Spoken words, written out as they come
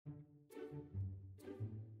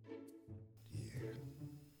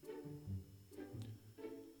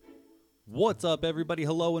What's up, everybody?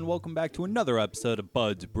 Hello, and welcome back to another episode of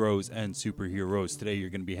Buds, Bros, and Superheroes. Today, you're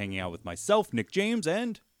going to be hanging out with myself, Nick James,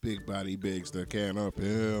 and Big Body Bigs that can't up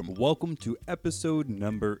him. welcome to episode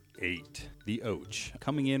number 8, The Ouch.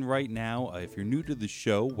 Coming in right now, if you're new to the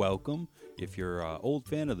show, welcome. If you're an old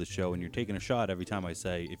fan of the show and you're taking a shot every time I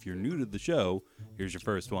say, if you're new to the show, here's your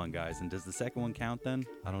first one, guys. And does the second one count then?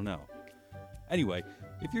 I don't know. Anyway,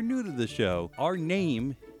 if you're new to the show, our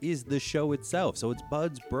name is the show itself. So it's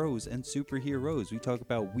Buds, Bros, and Superheroes. We talk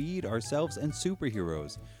about weed, ourselves, and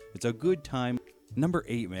superheroes. It's a good time. Number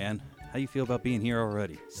 8, man. How you feel about being here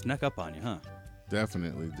already? Snuck up on you, huh?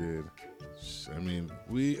 Definitely did. I mean,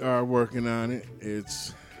 we are working on it.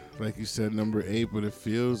 It's, like you said, number 8, but it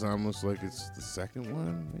feels almost like it's the second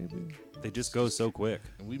one, maybe. They just go so quick.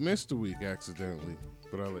 And we missed a week accidentally,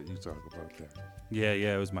 but I'll let you talk about that. Yeah,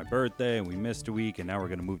 it was my birthday, and we missed a week, and now we're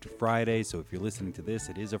going to move to Friday. So if you're listening to this,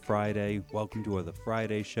 it is a Friday. Welcome to the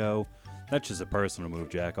Friday show. That's just a personal move,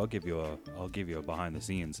 Jack. I'll give you a behind the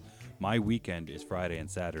scenes. My weekend is Friday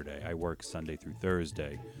and Saturday. I work Sunday through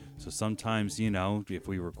Thursday. So sometimes, if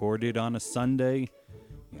we recorded on a Sunday,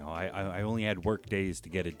 I only had work days to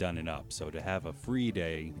get it done and up. So to have a free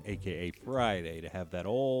day, aka Friday, to have that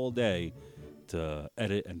all day to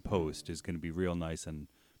edit and post is going to be real nice, and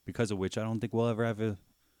because of which I don't think we'll ever have a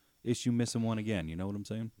issue missing one again. You know what I'm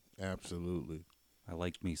saying? Absolutely. I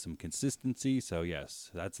like me some consistency. So yes,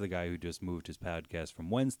 that's the guy who just moved his podcast from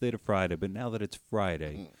Wednesday to Friday. But now that it's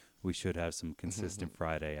Friday, we should have some consistent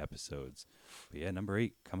Friday episodes. But yeah, number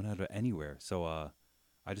 8 coming out of anywhere. So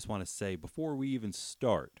I just want to say before we even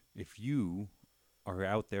start, if you are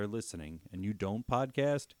out there listening and you don't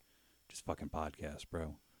podcast, just fucking podcast,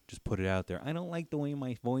 bro. Just put it out there. I don't like the way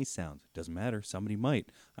my voice sounds. Doesn't matter. Somebody might.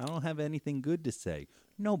 I don't have anything good to say.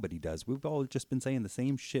 Nobody does. We've all just been saying the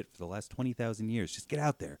same shit for the last 20,000 years. Just get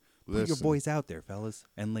out there. Put your voice out there, fellas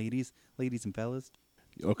and ladies. Ladies and fellas.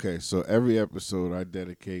 Okay, so every episode I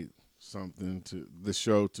dedicate something to the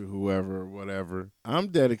show, to whoever, whatever. I'm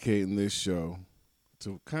dedicating this show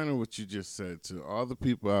to kind of what you just said, to all the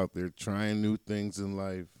people out there trying new things in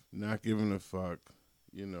life, not giving a fuck,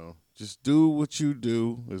 Just do what you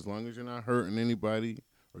do as long as you're not hurting anybody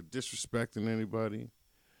or disrespecting anybody.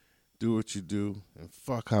 Do what you do and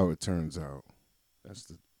fuck how it turns out. That's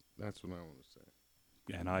what I want to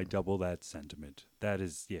say. And I double that sentiment. That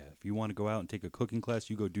is, if you want to go out and take a cooking class,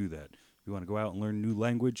 you go do that. If you want to go out and learn a new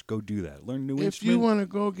language, go do that. Learn a new instrument. If you want to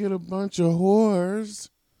go get a bunch of whores,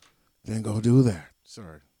 then go do that.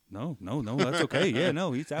 Sorry. No, that's okay. Yeah,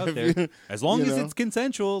 no, he's out there. As long as it's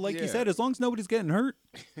consensual, like you said, as long as nobody's getting hurt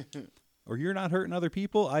or you're not hurting other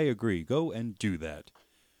people, I agree. Go and do that.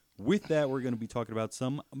 With that, we're going to be talking about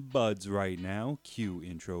some buds right now. Cue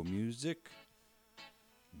intro music.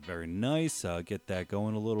 Very nice. Get that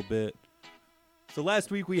going a little bit. So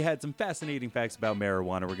last week we had some fascinating facts about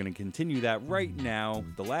marijuana. We're going to continue that right now.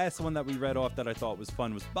 The last one that we read off that I thought was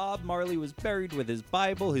fun was Bob Marley was buried with his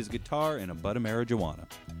Bible, his guitar, and a bud of marijuana.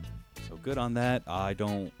 So good on that. I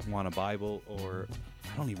don't want a Bible, or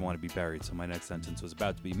I don't even want to be buried, so my next sentence was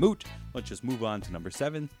about to be moot. Let's just move on to number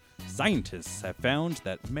 7. Scientists have found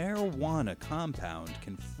that marijuana compound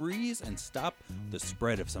can freeze and stop the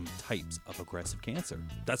spread of some types of aggressive cancer.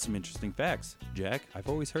 That's some interesting facts, Jack. I've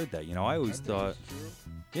always heard that. I always thought... It's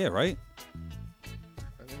true. Yeah, right?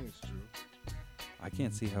 I think it's true. I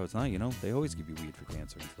can't see how it's not, They always give you weed for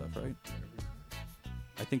cancer and stuff, right?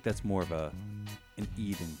 I think that's more of an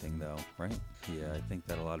eating thing, though, right? Yeah, I think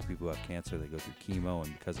that a lot of people who have cancer, they go through chemo,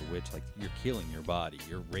 and because of which, you're killing your body.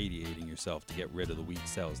 You're radiating yourself to get rid of the weak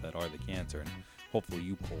cells that are the cancer, and hopefully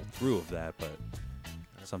you pull through of that, but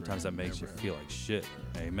sometimes that makes you feel like shit.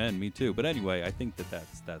 Amen, me too. But anyway, I think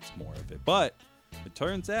that's more of it. But it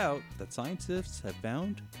turns out that scientists have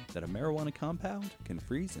found that a marijuana compound can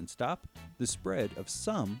freeze and stop the spread of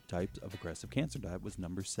some types of aggressive cancer. That was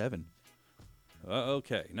number 7.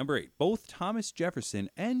 Okay, number 8. Both Thomas Jefferson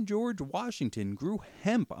and George Washington grew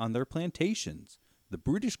hemp on their plantations. The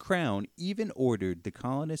British Crown even ordered the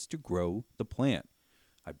colonists to grow the plant.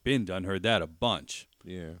 I've heard that a bunch.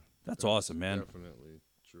 Yeah. That's awesome, man. Definitely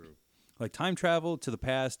true. Time travel to the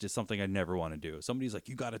past is something I'd never want to do. If somebody's like,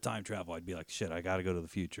 you got to time travel, I'd be like, shit, I got to go to the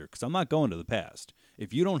future, because I'm not going to the past.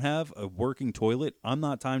 If you don't have a working toilet, I'm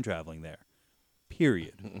not time traveling there.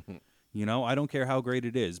 Period. I don't care how great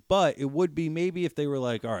it is. But it would be maybe if they were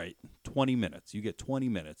like, all right, 20 minutes. You get 20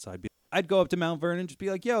 minutes. I'd go up to Mount Vernon and just be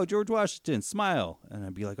like, yo, George Washington, smile. And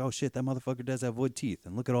I'd be like, oh, shit, that motherfucker does have wood teeth.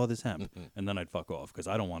 And look at all this hemp. And then I'd fuck off because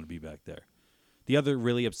I don't want to be back there. The other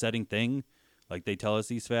really upsetting thing, they tell us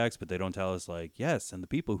these facts, but they don't tell us, yes, and the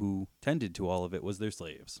people who tended to all of it was their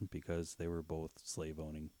slaves because they were both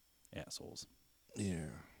slave-owning assholes. Yeah.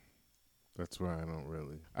 That's why I don't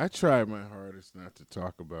really. I try my hardest not to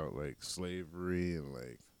talk about like slavery and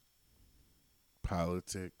like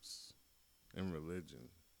politics and religion,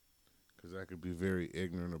 because I could be very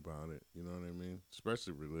ignorant about it. You know what I mean?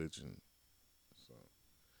 Especially religion. So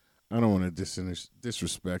I don't want to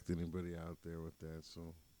disrespect anybody out there with that. So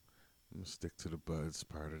I'm gonna stick to the buds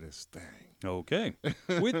part of this thing. Okay.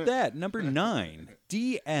 With that, number 9,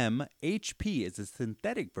 DMHP is a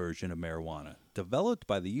synthetic version of marijuana developed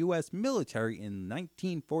by the U.S. military in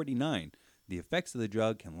 1949. The effects of the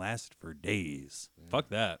drug can last for days. Fuck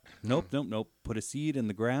that. Nope. Put a seed in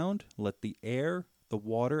the ground, let the air, the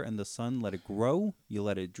water, and the sun let it grow. You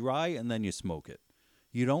let it dry, and then you smoke it.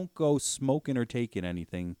 You don't go smoking or taking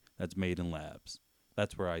anything that's made in labs.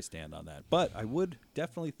 That's where I stand on that. But I would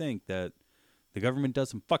definitely think that the government does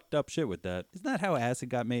some fucked up shit with that. Isn't that how acid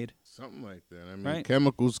got made? Something like that. I mean, right?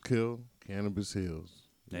 Chemicals kill, cannabis heals.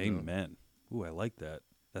 Amen. Ooh, I like that.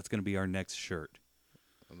 That's going to be our next shirt.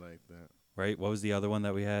 I like that. Right? What was the other one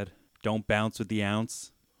that we had? Don't bounce with the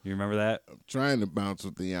ounce. You remember that? I'm trying to bounce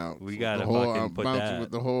with the ounce. We got to fucking put bouncing that.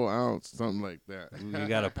 with the whole ounce, something like that. We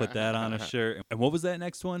got to put that on a shirt. And what was that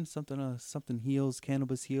next one? Something heals,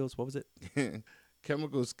 cannabis heals. What was it?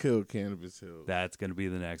 Chemicals kill, cannabis heals. That's going to be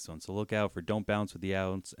the next one. So look out for Don't Bounce with the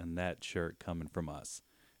Ounce and that shirt coming from us.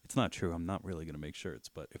 It's not true. I'm not really going to make shirts,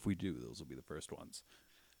 but if we do, those will be the first ones.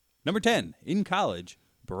 Number 10, in college,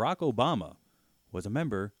 Barack Obama was a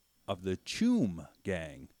member of the Choom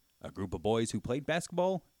Gang, a group of boys who played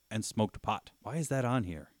basketball and smoked pot. Why is that on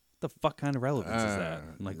here? What the fuck kind of relevance is that?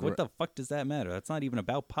 Like, what the fuck does that matter? That's not even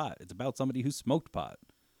about pot. It's about somebody who smoked pot.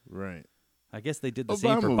 Right. I guess they did the Obama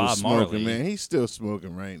same for Bob was smoking, Marley. Man, he's still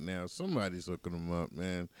smoking right now. Somebody's looking him up,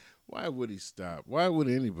 man. Why would he stop? Why would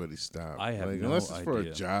anybody stop? I have no unless it's idea. for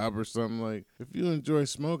a job or something. Like, if you enjoy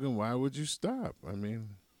smoking, why would you stop? I mean,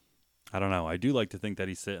 I don't know. I do like to think that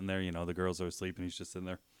he's sitting there. You know, the girls are asleep and he's just sitting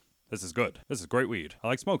there. This is good. This is great weed. I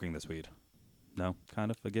like smoking this weed. No,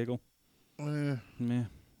 kind of a giggle. Meh.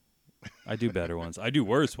 I do better ones. I do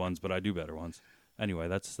worse ones, but I do better ones. Anyway,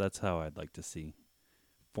 that's how I'd like to see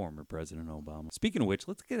former President Obama. Speaking of which,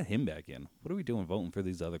 let's get him back in. What are we doing voting for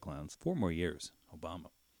these other clowns? 4 more years, Obama.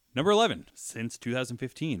 Number 11. Since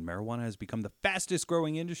 2015, marijuana has become the fastest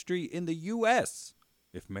growing industry in the U.S.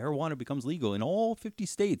 If marijuana becomes legal in all 50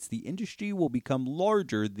 states, the industry will become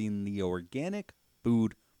larger than the organic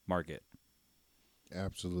food market.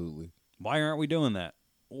 Absolutely. Why aren't we doing that?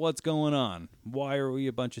 What's going on? Why are we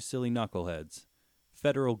a bunch of silly knuckleheads?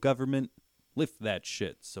 Federal government, lift that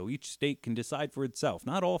shit so each state can decide for itself.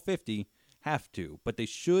 Not all 50 have to, but they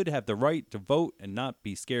should have the right to vote and not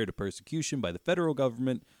be scared of persecution by the federal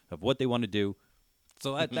government of what they want to do.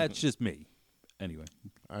 So that's just me. Anyway.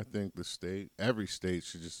 I think every state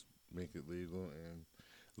should just make it legal and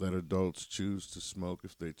let adults choose to smoke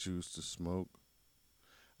if they choose to smoke.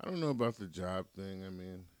 I don't know about the job thing. I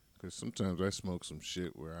mean, because sometimes I smoke some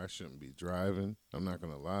shit where I shouldn't be driving. I'm not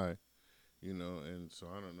going to lie. You know, and so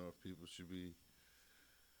I don't know if people should be,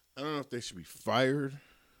 I don't know if they should be fired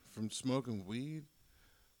from smoking weed,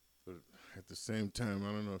 but at the same time,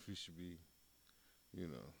 I don't know if you should be, you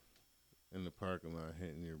know, in the parking lot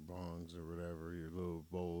hitting your bongs or whatever, your little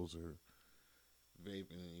bowls or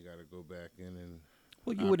vaping, and you got to go back in and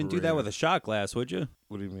Well, you wouldn't do that with a shot glass, would you?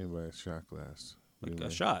 What do you mean by a shot glass? Like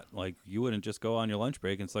a shot. Like, you wouldn't just go on your lunch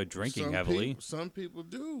break and start drinking heavily. Some people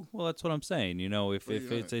do. Well, that's what I'm saying. You know, if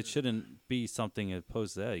it shouldn't be something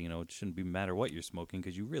opposed to that, you know, it shouldn't be matter what you're smoking,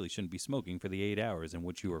 because you really shouldn't be smoking for the 8 hours in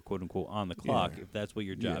which you are, quote unquote, on the clock, if that's what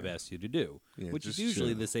your job asks you to do. Which is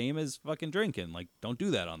usually the same as fucking drinking. Like, don't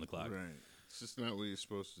do that on the clock. Right. It's just not what you're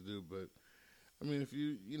supposed to do. But, I mean, if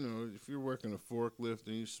if you're working a forklift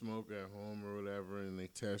and you smoke at home or whatever, and they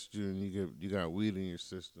test you and you got weed in your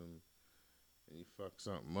system, and you fuck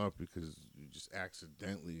something up because you just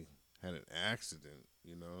accidentally had an accident,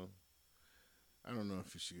 you know, I don't know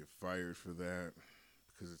if you should get fired for that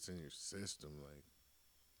because it's in your system. Like,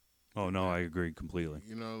 oh, no, I agree completely.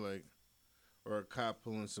 You know, like, or a cop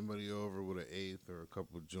pulling somebody over with an eighth or a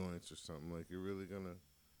couple of joints or something. Like, you're really going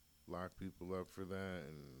to lock people up for that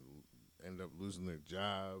and end up losing their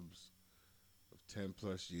jobs of 10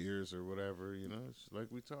 plus years or whatever, you know? It's like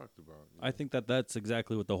we talked about. I think that's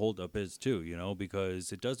exactly what the holdup is too, you know,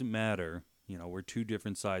 because it doesn't matter, you know, we're two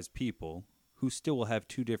different sized people who still will have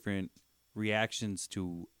two different reactions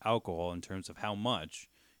to alcohol in terms of how much,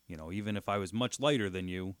 you know, even if I was much lighter than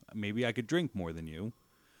you, maybe I could drink more than you,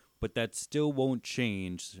 but that still won't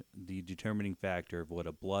change the determining factor of what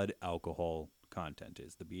a blood alcohol content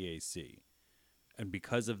is, the BAC. And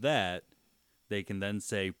because of that, they can then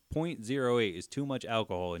say 0.08 is too much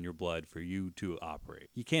alcohol in your blood for you to operate.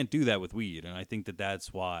 You can't do that with weed, and I think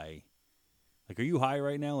that's why Like, are you high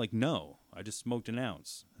right now? Like, no, I just smoked an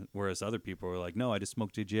ounce. Whereas other people are like, no, I just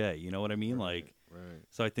smoked a J. You know what I mean? Right.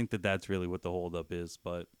 So I think that's really what the holdup is.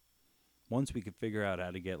 But once we could figure out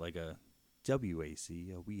how to get like a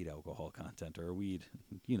WAC, a weed alcohol content, or a weed,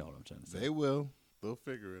 you know what I'm trying to say. They will. They'll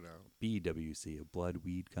figure it out. BWC, a blood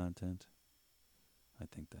weed content. I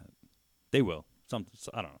think that they will. I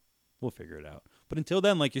don't know. We'll figure it out. But until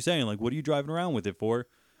then, like you're saying, like, what are you driving around with it for?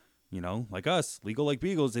 You know, like us, legal like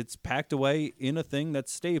beagles, it's packed away in a thing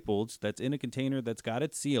that's stapled, that's in a container that's got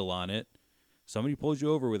its seal on it. Somebody pulls you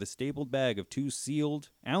over with a stapled bag of 2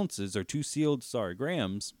 sealed ounces or 2 sealed,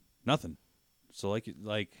 grams. Nothing. So like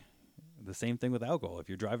the same thing with alcohol. If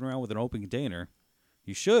you're driving around with an open container,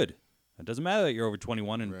 you should. It doesn't matter that you're over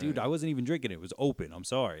 21. And, dude, I wasn't even drinking it. It was open. I'm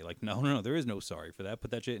sorry. Like, no, there is no sorry for that.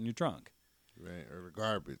 Put that shit in your trunk. Right, or the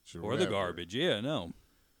garbage. Or the garbage, yeah, no.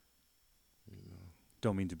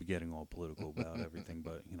 Don't mean to be getting all political about everything,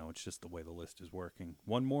 but, it's just the way the list is working.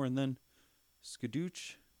 One more and then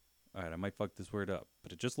skadooch. All right, I might fuck this word up,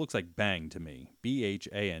 but it just looks like bang to me.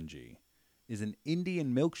 BHANG is an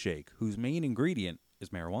Indian milkshake whose main ingredient is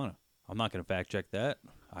marijuana. I'm not going to fact check that.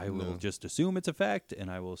 I will just assume it's a fact, and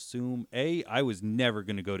I will assume, I was never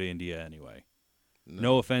going to go to India anyway.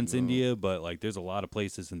 No offense, India, but, like, there's a lot of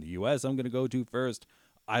places in the U.S. I'm going to go to first.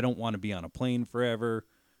 I don't want to be on a plane forever,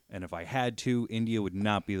 and if I had to, India would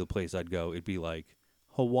not be the place I'd go. It'd be like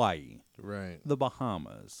Hawaii. Right. The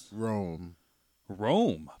Bahamas. Rome.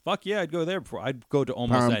 Fuck yeah, I'd go there before. I'd go to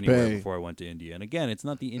almost anywhere before I went to India. And again, it's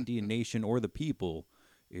not the Indian nation or the people.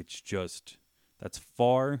 It's just, that's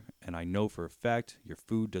far, and I know for a fact your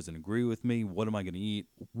food doesn't agree with me. What am I going to eat?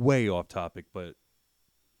 Way off topic, but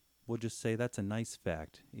we'll just say that's a nice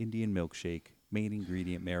fact. Indian milkshake, main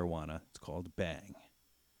ingredient marijuana. It's called Bang.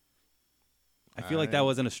 I feel like that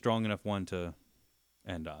wasn't a strong enough one to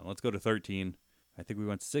end on. Let's go to 13. I think we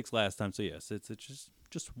went 6 last time, so yes, it's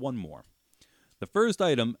just one more. The first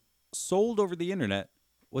item sold over the internet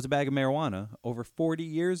was a bag of marijuana over 40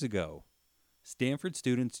 years ago. Stanford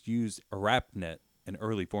students used ARPANET, an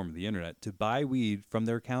early form of the internet, to buy weed from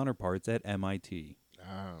their counterparts at MIT.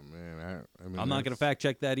 Oh, man. I mean, I'm not going to fact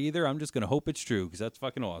check that either. I'm just going to hope it's true because that's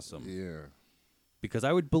fucking awesome. Yeah. Because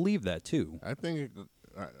I would believe that too. I think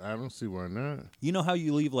I don't see why not. You know how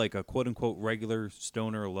you leave like a quote-unquote regular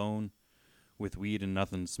stoner alone with weed and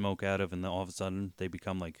nothing to smoke out of, and then all of a sudden they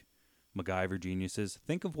become like MacGyver geniuses?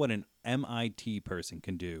 Think of what an MIT person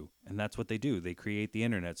can do, and that's what they do. They create the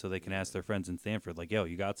internet so they can ask their friends in Stanford, like, yo,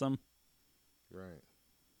 you got some? Right.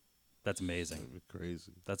 That's amazing. That'd be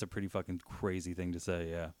crazy. That's a pretty fucking crazy thing to say,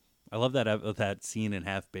 yeah. I love that scene in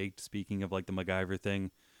Half Baked, speaking of like the MacGyver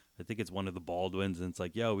thing. I think it's one of the Baldwins, and it's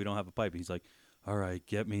like, yo, we don't have a pipe. And he's like, all right,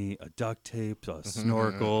 get me a duct tape, a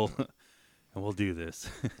snorkel, and we'll do this.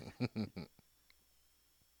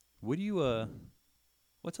 What do you,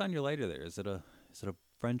 what's on your lighter there? Is it a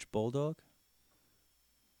French bulldog?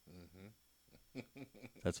 Mm-hmm.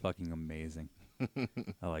 That's fucking amazing.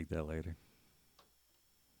 I like that lighter.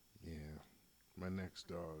 Yeah. My next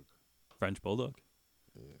dog. French bulldog?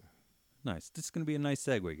 Yeah. Nice. This is going to be a nice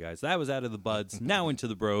segue, guys. That was out of the buds. Now into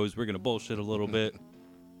the bros. We're going to bullshit a little bit.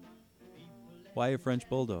 Why a French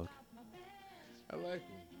bulldog? I like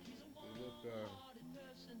them. They look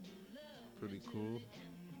pretty cool.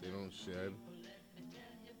 They don't shed,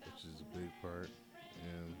 which is a big part.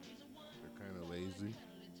 And they're kind of lazy,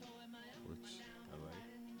 which I like.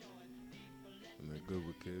 And they're good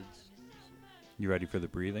with kids. So You ready for the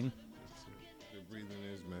breathing? their breathing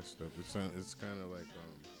is messed up. It's kind of like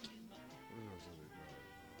what else are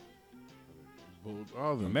they called?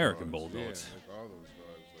 All the American dogs. bulldogs. Yeah, like all those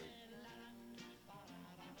dogs.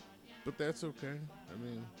 But that's okay. I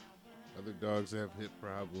mean, other dogs have hip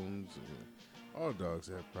problems. And all dogs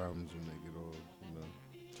have problems when they get old.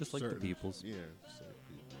 Just like the people's. Yeah, just like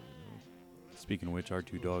people. Speaking of which, our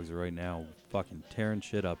 2 dogs are right now fucking tearing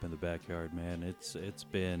shit up in the backyard, man. It's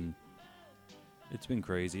been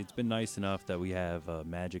crazy. It's been nice enough that we have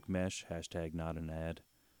Magic Mesh, # not an ad.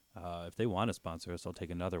 If they want to sponsor us, I'll take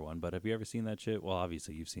another one. But have you ever seen that shit? Well,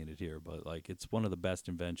 obviously you've seen it here, but like it's one of the best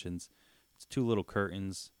inventions. It's 2 little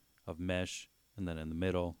curtains of mesh, and then in the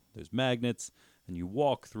middle there's magnets, and you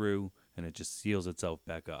walk through, and it just seals itself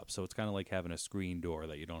back up. So it's kind of like having a screen door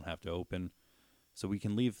that you don't have to open. So we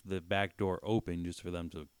can leave the back door open just for them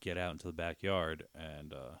to get out into the backyard,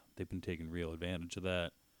 and they've been taking real advantage of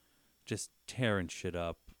that. Just tearing shit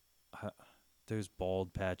up. There's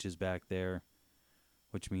bald patches back there,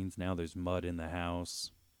 which means now there's mud in the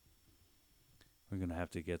house. We're going to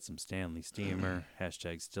have to get some Stanley Steamer.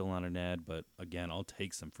 # still on an ad, but again, I'll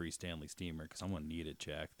take some free Stanley Steamer because I'm going to need it,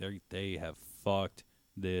 Jack. They have fucked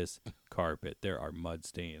this carpet. There are mud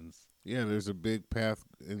stains Yeah, there's a big path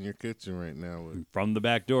in your kitchen right now. From the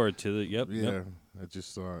back door to the, Yeah, yep. I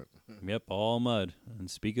just saw it. Yep, all mud. And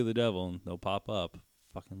speak of the devil, and they'll pop up.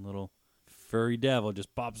 Fucking little furry devil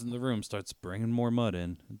just pops in the room, starts bringing more mud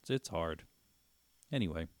in. It's hard.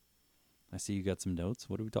 Anyway, I see you got some notes.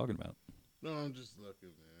 What are we talking about? No, I'm just looking,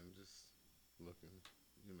 man. Just looking,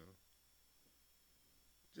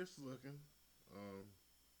 Just looking.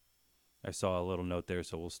 I saw a little note there,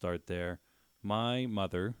 so we'll start there. My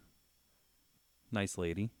mother, nice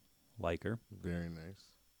lady, like her. Very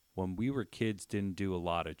nice. When we were kids, didn't do a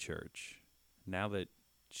lot of church. Now that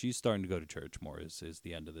she's starting to go to church more is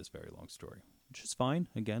the end of this very long story, which is fine.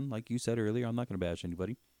 Again, like you said earlier, I'm not going to bash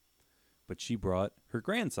anybody. But she brought her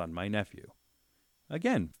grandson, my nephew.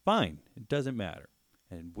 Again, fine. It doesn't matter.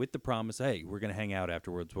 And with the promise, hey, we're going to hang out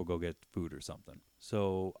afterwards. We'll go get food or something.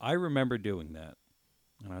 So I remember doing that.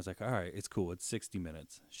 And I was like, all right, it's cool. It's 60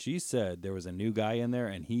 minutes. She said there was a new guy in there,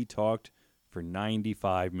 and he talked for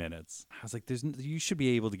 95 minutes. I was like, you should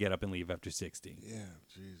be able to get up and leave after 60. Yeah,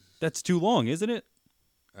 Jesus. That's too long, isn't it?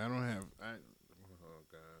 I don't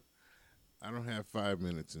have 5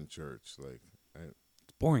 minutes in church.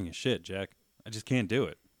 It's boring as shit, Jack. I just can't do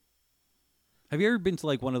it. Have you ever been to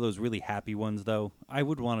like one of those really happy ones, though? I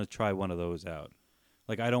would want to try one of those out.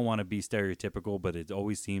 Like, I don't want to be stereotypical, but it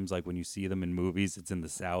always seems like when you see them in movies, it's in the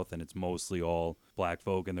South, and it's mostly all black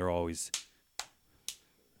folk, and they're always...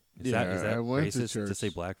 Is that racist to say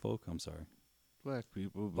black folk? I'm sorry. Black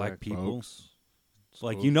people, black people. Folks.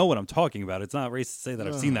 Like, you know what I'm talking about. It's not racist to say that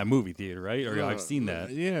I've seen that movie theater, right? Or I've seen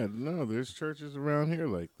that. Yeah, no, there's churches around here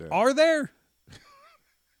like that. Are there?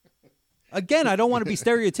 Again, I don't want to be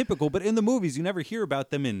stereotypical, but in the movies, you never hear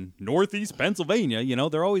about them in Northeast Pennsylvania. You know,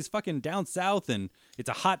 they're always fucking down south, and it's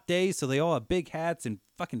a hot day, so they all have big hats and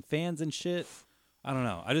fucking fans and shit. I don't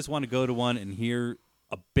know. I just want to go to one and hear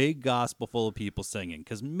a big gospel full of people singing,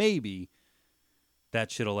 because maybe that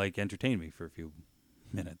shit'll, like, entertain me for a few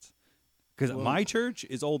minutes. Because my church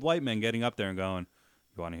is old white men getting up there and going,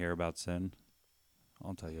 you want to hear about sin?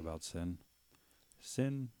 I'll tell you about sin.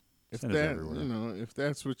 Sin is everywhere. If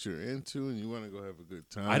that's what you're into and you want to go have a good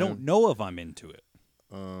time. I don't know if I'm into it.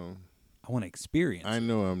 I want to experience I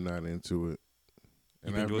know I'm not into it.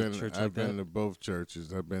 And I've been to both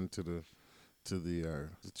churches. I've been to the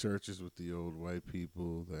churches with the old white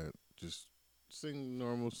people that just sing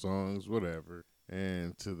normal songs, whatever,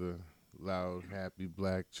 and to the loud, happy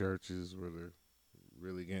black churches where they're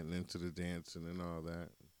really getting into the dancing and all that.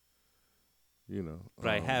 But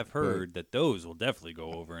I have heard that those will definitely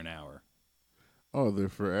go over an hour. Oh, they're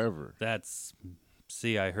forever. I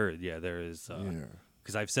heard. Yeah, there is.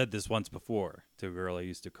 Because I've said this once before to a girl I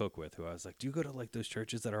used to cook with, who I was like, do you go to like those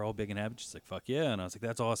churches that are all big and happy? She's like, fuck yeah. And I was like,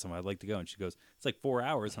 that's awesome. I'd like to go. And she goes, it's like 4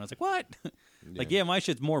 hours. And I was like, what? Yeah, my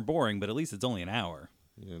shit's more boring, but at least it's only an hour.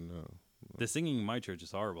 Yeah, no. The singing in my church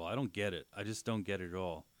is horrible. I don't get it. I just don't get it at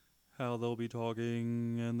all. How they'll be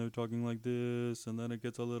talking, and they're talking like this, and then it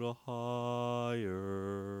gets a little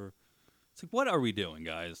higher. It's like, what are we doing,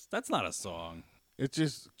 guys? That's not a song. It's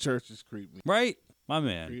just churches creep me. Right? My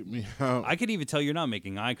man. Creep me out. I could even tell you're not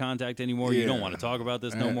making eye contact anymore. Yeah. You don't want to talk about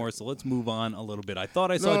this no more, so let's move on a little bit. I thought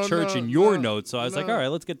I saw church in your notes, so I was like, all right,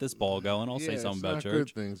 let's get this ball going. I'll say something about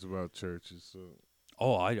church. Good things about churches. So.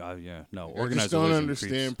 Oh, yeah. No, I just don't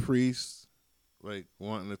understand priests like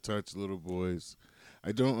wanting to touch little boys.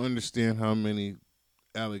 I don't understand how many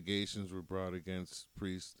allegations were brought against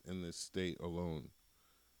priests in this state alone,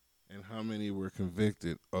 and how many were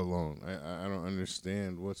convicted alone. I don't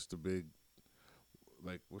understand what's the big.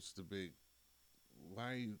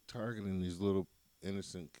 Why are you targeting these little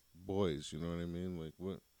innocent boys? You know what I mean? Like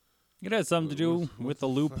what? It has something to do with the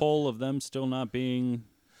loophole of them still not being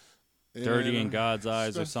dirty in God's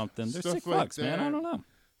eyes or something. They're sick fucks, man. I don't know.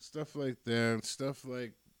 Stuff like that. Stuff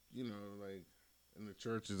like, like in the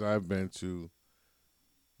churches I've been to,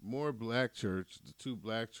 more black church, the 2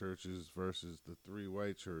 black churches versus the 3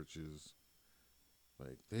 white churches,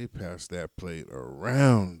 like they pass that plate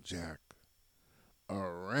around, Jack.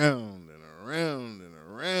 Around and around and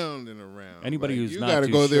around and around. Anybody who's not you got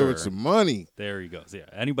to go there with some money. There he goes. Yeah,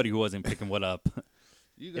 anybody who wasn't picking what up.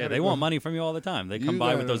 They want money from you all the time. They come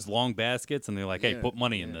by with those long baskets and they're like, "Hey, put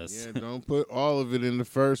money in this." Yeah, don't put all of it in the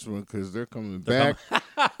first one because they're coming back.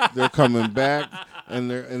 They're coming back, and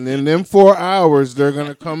in them 4 hours, they're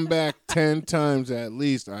gonna come back 10 times at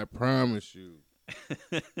least. I promise you.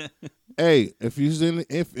 Hey, if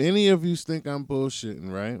any of you think I'm bullshitting,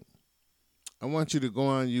 right? I want you to go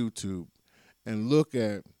on YouTube and look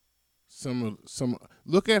at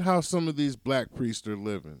how some of these black priests are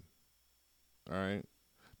living. All right,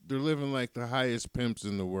 they're living like the highest pimps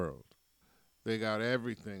in the world. They got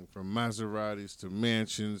everything from Maseratis to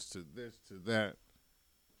mansions to this to that.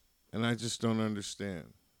 And I just don't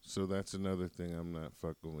understand. So that's another thing I'm not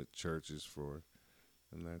fucking with churches for.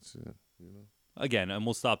 And that's it, you know. Again, and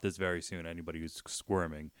we'll stop this very soon. Anybody who's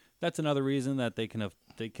squirming, that's another reason that they can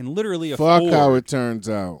literally afford. Fuck how it turns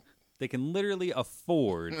out. They can literally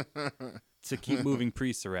afford to keep moving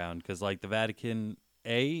priests around because, like, the Vatican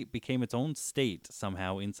became its own state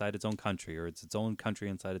somehow inside its own country, or it's its own country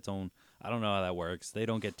inside its own. I don't know how that works. They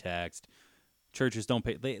don't get taxed. Churches don't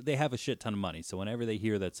pay. They have a shit ton of money. So whenever they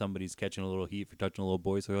hear that somebody's catching a little heat for touching a little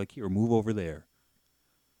boy, so they're like, "Here, move over there."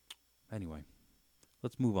 Anyway.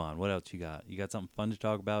 Let's move on. What else you got? You got something fun to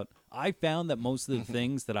talk about? I found that most of the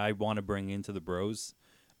things that I want to bring into the bros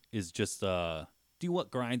is just do what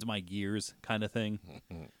grinds my gears kind of thing.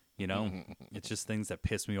 You know? It's just things that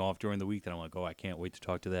piss me off during the week that I'm like, oh, I can't wait to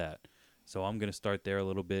talk to that. So I'm going to start there a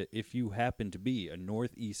little bit. If you happen to be a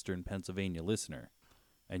northeastern Pennsylvania listener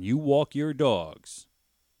and you walk your dogs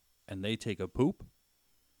and they take a poop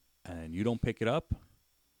and you don't pick it up,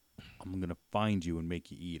 I'm going to find you and make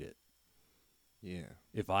you eat it. Yeah.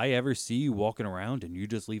 If I ever see you walking around and you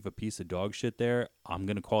just leave a piece of dog shit there, I'm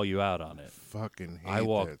going to call you out on it. Fucking hate I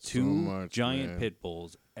walk that two so much, giant man. pit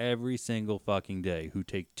bulls every single fucking day who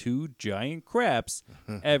take 2 giant craps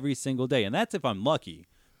every single day. And that's if I'm lucky.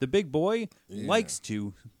 The big boy likes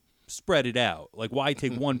to spread it out. Like, why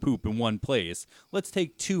take one poop in one place? Let's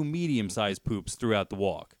take 2 medium-sized poops throughout the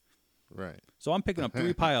walk. Right. So I'm picking up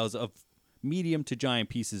 3 piles of medium to giant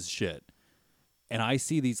pieces of shit. And I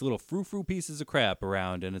see these little frou-frou pieces of crap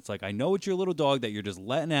around, and it's like, I know it's your little dog that you're just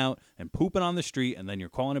letting out and pooping on the street, and then you're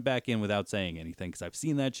calling it back in without saying anything, because I've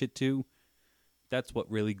seen that shit too. That's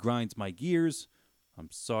what really grinds my gears. I'm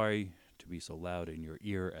sorry to be so loud in your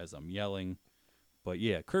ear as I'm yelling. But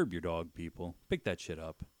yeah, curb your dog, people. Pick that shit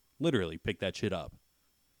up. Literally, pick that shit up.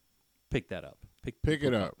 Pick that up. Pick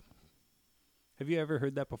it up. Have you ever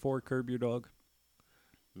heard that before, curb your dog?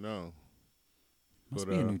 No. Must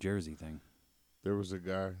be a New Jersey thing. There was a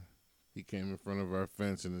guy, he came in front of our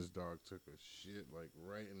fence and his dog took a shit like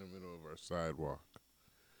right in the middle of our sidewalk.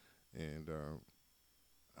 And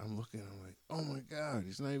I'm looking, I'm like, oh my God,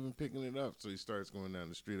 he's not even picking it up. So he starts going down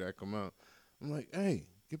the street. I come out. I'm like, hey,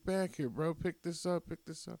 get back here, bro. Pick this up.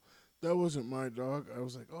 That wasn't my dog. I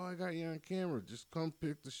was like, oh, I got you on camera. Just come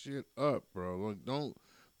pick the shit up, bro. Like, don't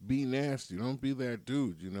be nasty. Don't be that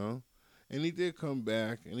dude, you know? And he did come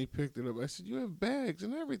back, and he picked it up. I said, you have bags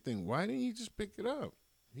and everything. Why didn't you just pick it up?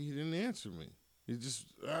 He didn't answer me. He just,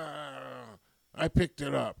 I picked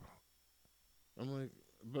it up. I'm like,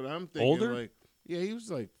 but I'm thinking, older? Like, yeah, he was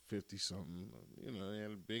like 50-something. You know, he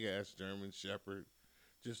had a big-ass German Shepherd.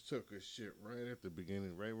 Just took a shit right at the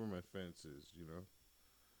beginning, right where my fence is, you know?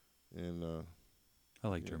 And I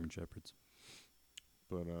like German Shepherds.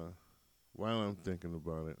 But while I'm thinking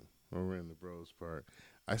about it, over in the bros part,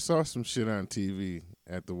 I saw some shit on TV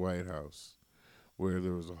at the White House where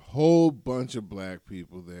there was a whole bunch of black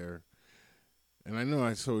people there. And I know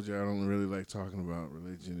I told you I don't really like talking about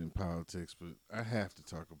religion and politics, but I have to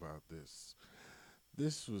talk about this.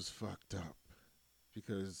 This was fucked up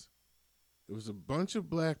because it was a bunch of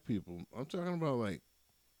black people. I'm talking about like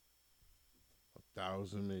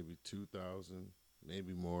 1,000, maybe 2,000,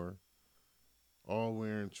 maybe more, all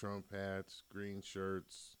wearing Trump hats, green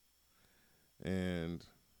shirts. And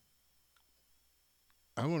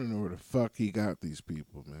I want to know where the fuck he got these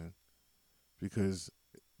people, man. Because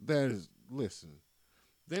that is, listen,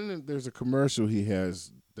 then there's a commercial he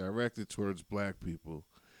has directed towards black people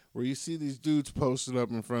where you see these dudes posted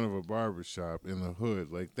up in front of a barbershop in the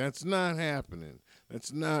hood. Like, that's not happening.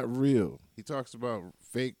 That's not real. He talks about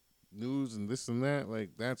fake news and this and that.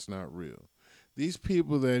 Like, that's not real. These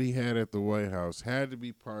people that he had at the White House had to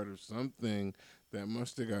be part of something that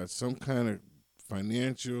must have got some kind of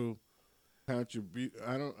financial contribution.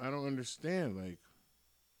 I don't understand. Like,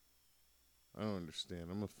 I don't understand.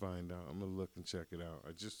 I'm going to find out. I'm going to look and check it out.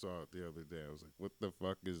 I just saw it the other day. I was like, what the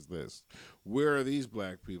fuck is this? Where are these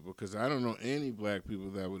black people? Because I don't know any black people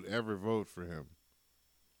that would ever vote for him.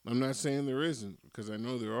 I'm not saying there isn't, because I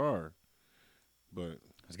know there are. But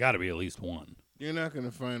there's got to be at least one. You're not going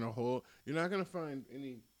to find you're not going to find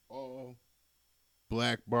any all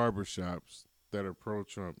black barbershops that are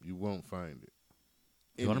pro-Trump. You won't find it.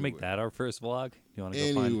 You want to make that our first vlog? You want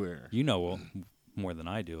to go anywhere? You know more than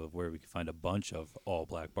I do of where we can find a bunch of all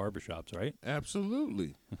black barbershops, right?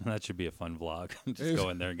 Absolutely. That should be a fun vlog. Just go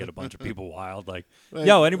in there and get a bunch of people wild. Like,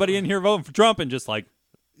 yo, anybody in here voting for Trump? And just like,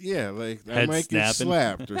 yeah, like I might get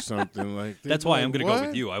slapped or something. Like that's why I'm going to go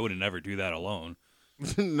with you. I would never do that alone.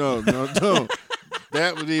 No, don't.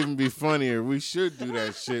 That would even be funnier. We should do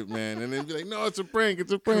that shit, man. And then be like, no, it's a prank.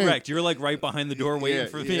 It's a prank. Correct. You're like right behind the door waiting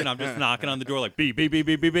for me, and I'm just knocking on the door like, beep, beep, beep,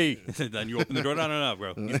 beep, beep, beep. Then you open the door. No,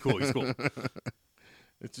 bro. He's cool.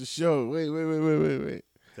 It's a show. Wait.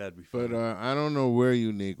 That'd be fun. But I don't know where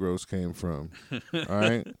you Negroes came from, all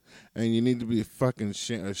right? And you need to be fucking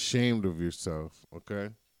ashamed of yourself,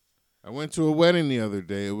 okay? I went to a wedding the other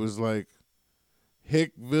day. It was like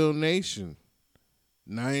Hickville Nation,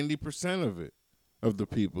 90% of the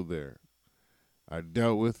people there. I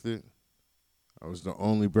dealt with it. I was the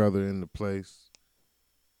only brother in the place.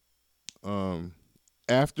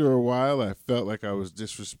 After a while, I felt like I was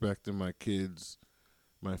disrespecting my kids,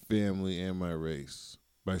 my family, and my race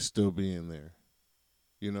by still being there,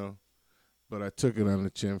 you know? But I took it on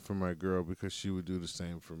the chin for my girl because she would do the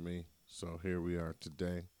same for me. So here we are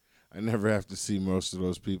today. I never have to see most of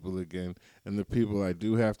those people again. And the people I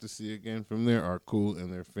do have to see again from there are cool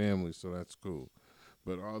and their family, so that's cool.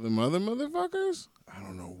 But all them other motherfuckers, I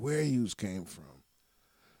don't know where yous came from.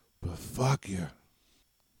 But fuck you.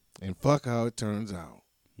 And fuck how it turns out.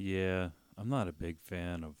 Yeah, I'm not a big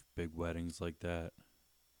fan of big weddings like that.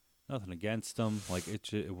 Nothing against them. Like,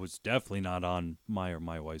 it was definitely not on my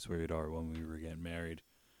wife's radar when we were getting married.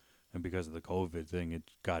 And because of the COVID thing, it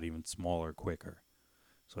got even smaller quicker.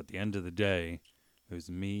 So at the end of the day, it was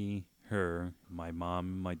me, her, my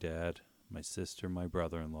mom, my dad, my sister, my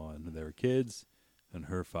brother-in-law, and their kids, and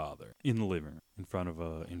her father in the living room in front of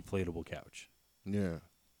an inflatable couch. Yeah.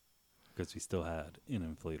 Because we still had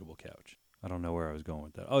an inflatable couch. I don't know where I was going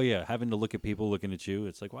with that. Oh, yeah, having to look at people looking at you.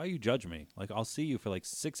 It's like, why you judge me? Like, I'll see you for like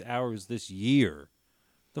 6 hours this year.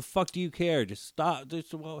 The fuck do you care? Just stop.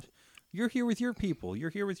 Well, you're here with your people. You're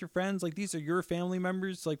here with your friends. Like, these are your family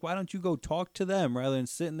members. Like, why don't you go talk to them rather than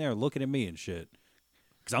sitting there looking at me and shit?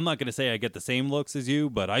 Because I'm not going to say I get the same looks as you,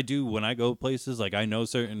 but I do when I go places. Like, I know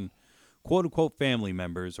certain quote-unquote family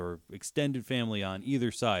members or extended family on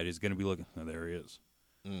either side is going to be looking. Oh, there he is.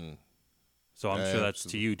 So I'm sure that's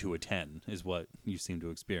to you to a 10 is what you seem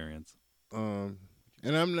to experience. And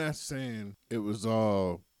I'm not saying it was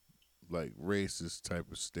all like racist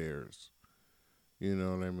type of stares. You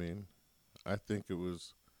know what I mean? I think it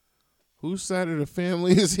was, whose side of the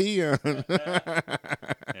family is he on?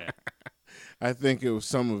 Yeah. I think it was,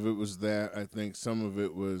 some of it was that. I think some of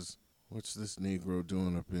it was, what's this Negro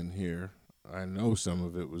doing up in here? I know some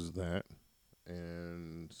of it was that.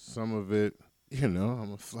 And some of it, you know,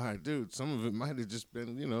 I'm a fly dude. Some of it might have just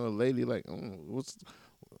been, you know, a lady like, look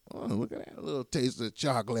at that little taste of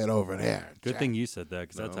chocolate over there. Good thing you said that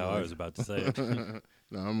because that's how I was about to say it.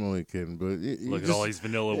 No, I'm only kidding. But look at all these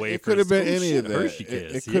vanilla wafers. It could have been any of that. Hershey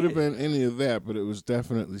Kiss. It could have been any of that, but it was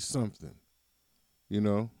definitely something. You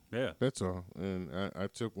know? Yeah. That's all. And I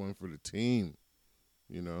took one for the team.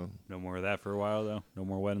 You know? No more of that for a while, though? No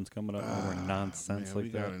more weddings coming up? No more nonsense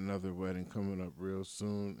like that? We got another wedding coming up real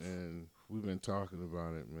soon, and we've been talking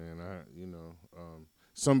about it, man.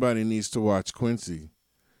 Somebody needs to watch Quincy.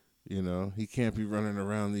 You know? He can't be running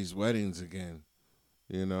around these weddings again.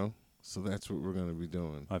 You know? So that's what we're going to be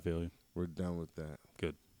doing. I feel you. We're done with that.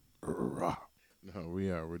 Good. No, we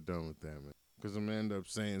are. We're done with that, man. Because I'm going to end up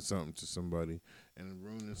saying something to somebody and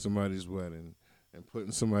ruining somebody's wedding and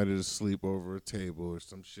putting somebody to sleep over a table or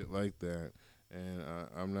some shit like that. And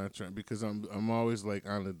I'm not trying, because I'm always like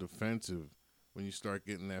on the defensive when you start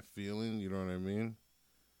getting that feeling, you know what I mean?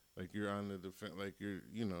 Like you're on the defense, like you're,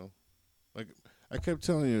 you know, like I kept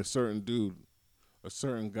telling you a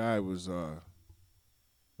certain guy was,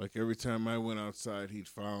 like every time I went outside, he'd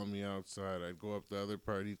follow me outside. I'd go up the other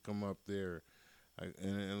part, he'd come up there.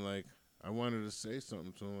 And like, I wanted to say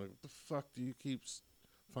something to him, like, what the fuck do you keep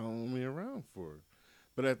following me around for?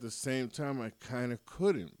 But at the same time, I kind of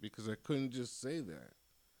couldn't, because I couldn't just say that.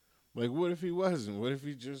 Like, what if he wasn't? What if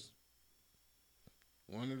he just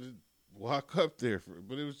wanted to walk up there?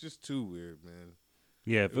 But it was just too weird, man.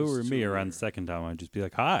 Yeah, if it were me around the second time, I'd just be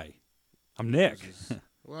like, hi, I'm Nick.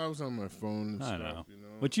 Well, I was on my phone and I stuff, know. you know.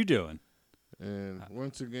 What you doing? And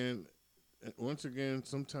once again,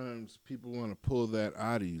 sometimes people want to pull that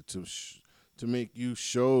out of you to make you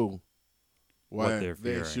show why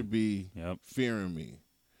they should be fearing me.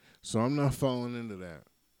 So I'm not falling into that.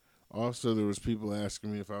 Also, there was people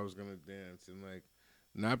asking me if I was going to dance, and like,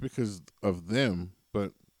 not because of them,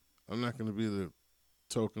 but I'm not going to be the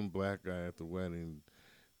token black guy at the wedding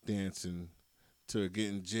dancing to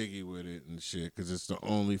getting jiggy with it and shit, because it's the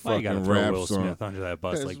only fucking rap song. You gotta throw Will Smith under that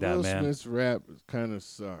bus like that, man. Will Smith's rap kind of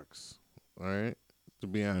sucks. All right, to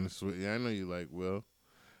be honest with you, I know you like Will.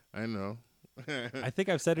 I know. I think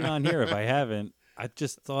I've said it on here. If I haven't, I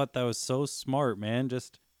just thought that was so smart, man.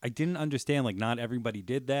 I didn't understand, like, not everybody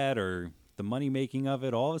did that, or the money making of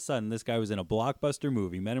it, all of a sudden this guy was in a blockbuster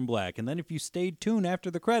movie, Men in Black. And then if you stayed tuned after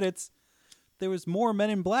the credits, there was more Men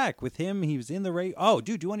in Black with him. He was in the race. Oh,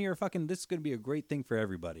 dude, do you want to hear this is going to be a great thing for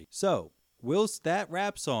everybody. So, that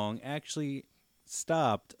rap song actually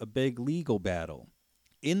stopped a big legal battle.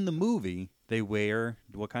 In the movie, they wear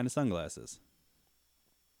what kind of sunglasses?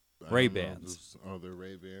 Ray-Bans. Oh, they're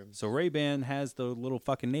Ray-Bans. So Ray-Ban has the little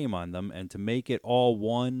fucking name on them, and to make it all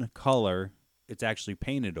one color, it's actually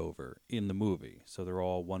painted over in the movie. So they're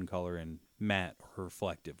all one color and matte or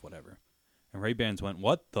reflective, whatever. And Ray-Bans went,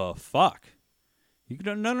 what the fuck? You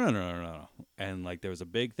could no. And like there was a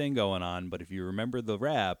big thing going on, but if you remember the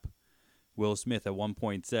rap, Will Smith at one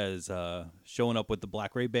point says, showing up with the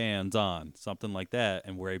black Ray-Bans on, something like that.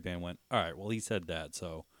 And Ray-Ban went, all right, well, he said that,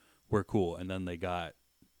 so we're cool. And then they got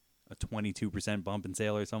a 22% bump in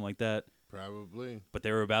sale or something like that. Probably. But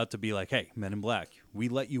they were about to be like, hey, Men in Black, we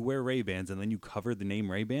let you wear Ray-Bans, and then you covered the name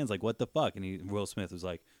Ray-Bans? Like, what the fuck? And Will Smith was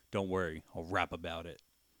like, don't worry, I'll rap about it.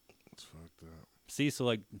 It's fucked up. See, so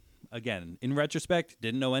like, again, in retrospect,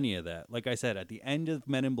 didn't know any of that. Like I said, at the end of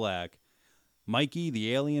Men in Black, Mikey,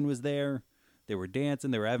 the alien, was there. They were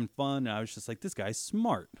dancing. They were having fun. And I was just like, this guy's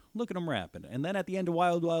smart. Look at him rapping. And then at the end of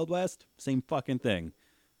Wild Wild West, same fucking thing.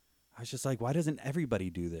 I was just like, why doesn't everybody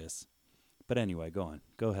do this? But anyway, go on.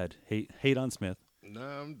 Go ahead. Hate on Smith.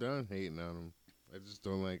 Nah, I'm done hating on him. I just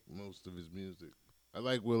don't like most of his music. I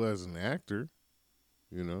like Will as an actor.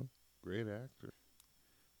 You know, great actor.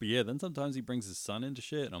 But yeah, then sometimes he brings his son into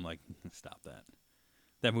shit, and I'm like, stop that.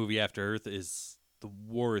 That movie After Earth is the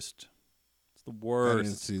worst. It's the worst. I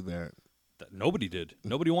didn't see that. Nobody did.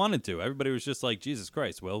 Nobody wanted to. Everybody was just like, Jesus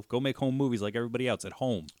Christ, Will, go make home movies like everybody else at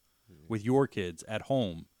home. With your kids at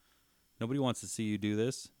home. Nobody wants to see you do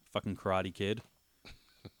this. Fucking Karate Kid.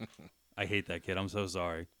 I hate that kid. I'm so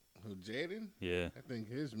sorry. Who, Jaden? Yeah. I think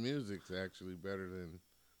his music's actually better than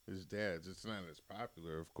his dad's. It's not as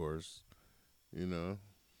popular, of course. You know?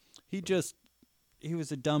 He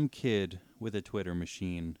was a dumb kid with a Twitter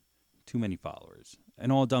machine. Too many followers.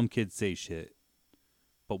 And all dumb kids say shit.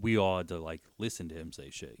 But we all had to, like, listen to him say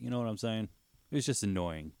shit. You know what I'm saying? It was just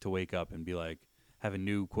annoying to wake up and be like, have a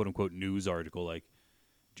new, quote-unquote, news article like,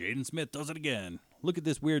 Jaden Smith does it again. Look at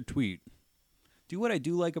this weird tweet. Do what I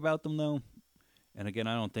do like about them, though. And again,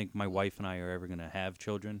 I don't think my wife and I are ever going to have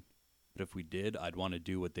children. But if we did, I'd want to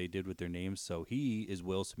do what they did with their names. So he is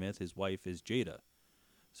Will Smith. His wife is Jada.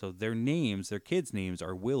 So their names, their kids' names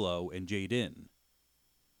are Willow and Jaden.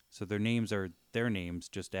 So their names are their names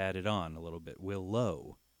just added on a little bit.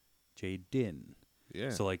 Willow, Jaden.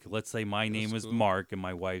 Yeah. So like, let's say my name was cool. Mark and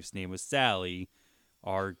my wife's name was Sally.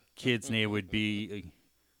 Our kid's name would be,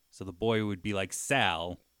 so the boy would be like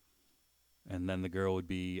Sal, and then the girl would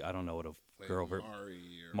be, I don't know what a like girl,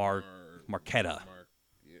 Marquetta.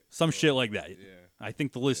 Some shit like that. Yeah. I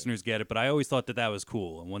think the listeners get it, but I always thought that was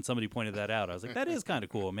cool. And when somebody pointed that out, I was like, that is kind of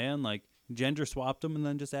cool, man. Like, gender swapped them and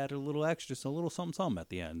then just added a little extra, so a little something at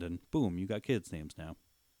the end, and boom, you got kids' names now.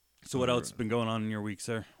 So what else has been going on in your week,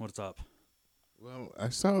 sir? What's up? Well, I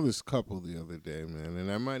saw this couple the other day, man,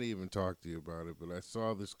 and I might even talk to you about it, but I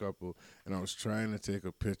saw this couple, and I was trying to take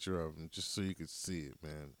a picture of them just so you could see it,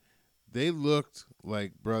 man. They looked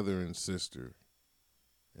like brother and sister,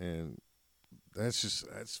 and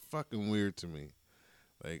that's fucking weird to me.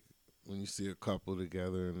 Like, when you see a couple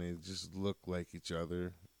together and they just look like each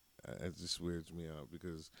other, it just weirds me out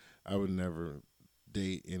because I would never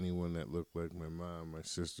date anyone that looked like my mom, my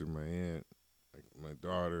sister, my aunt, like my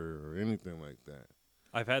daughter, or anything like that.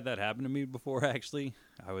 I've had that happen to me before, actually.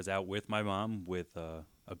 I was out with my mom with a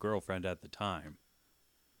girlfriend at the time.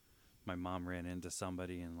 My mom ran into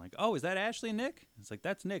somebody and like, oh, is that Ashley and Nick? It's like,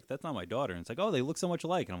 that's Nick. That's not my daughter. And it's like, oh, they look so much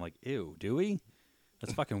alike. And I'm like, ew, do we?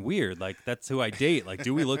 That's fucking weird. Like, that's who I date. Like,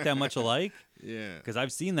 do we look that much alike? Yeah. Because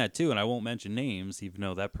I've seen that too, and I won't mention names, even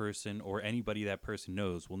though that person or anybody that person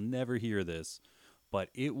knows will never hear this. But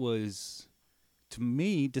it was, to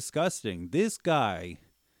me, disgusting. This guy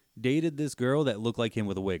dated this girl that looked like him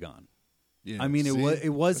with a wig on. Yeah, I mean, it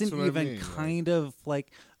wasn't even I mean, kind of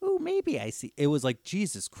like, oh, maybe I see. It was like,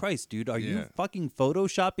 Jesus Christ, dude, are you fucking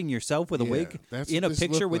photoshopping yourself with a wig in a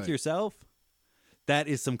picture with yourself? That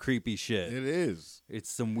is some creepy shit. It is. It's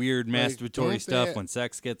some weird masturbatory stuff when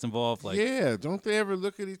sex gets involved. Like, yeah, don't they ever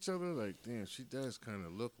look at each other like, damn, she does kind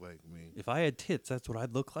of look like me. If I had tits, that's what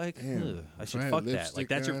I'd look like? Damn, I should fuck that. Like,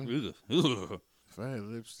 that's on, your... If I had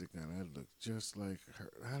lipstick on, I'd look just like her.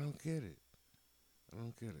 I don't get it.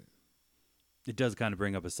 It does kind of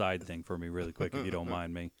bring up a side thing for me really quick, if you don't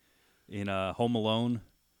mind me. In Home Alone,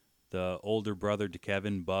 the older brother to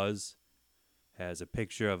Kevin, Buzz, has a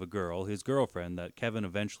picture of a girl, his girlfriend, that Kevin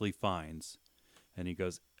eventually finds. And he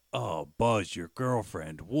goes, oh, Buzz, your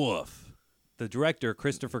girlfriend, woof. the director,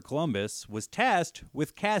 Christopher Columbus, was tasked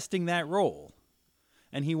with casting that role.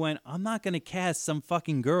 And he went, I'm not going to cast some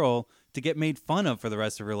fucking girl to get made fun of for the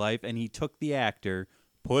rest of her life. And he took the actor,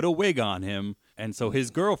 put a wig on him. And so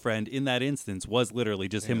his girlfriend in that instance was literally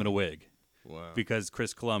just him in a wig. Wow. Because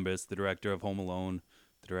Chris Columbus, the director of Home Alone,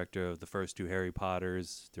 the director of the first 2 Harry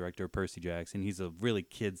Potters, director of Percy Jackson, he's a really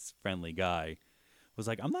kids-friendly guy, was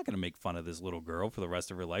like, I'm not going to make fun of this little girl for the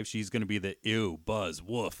rest of her life. She's going to be the ew, Buzz,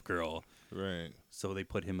 woof girl. Right. So they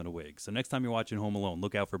put him in a wig. So next time you're watching Home Alone,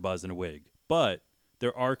 look out for Buzz in a wig. But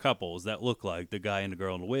there are couples that look like the guy and the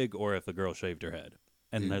girl in a wig, or if the girl shaved her head.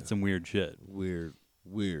 And that's some weird shit. Weird.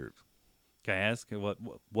 Can I ask,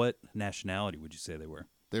 what nationality would you say they were?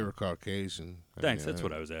 They were Caucasian. Thanks, that's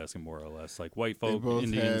what I was asking more or less. Like white folk, they both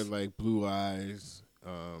Indians. had like blue eyes,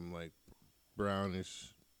 like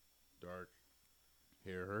brownish, dark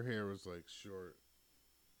hair. Her hair was like short.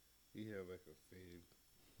 He had like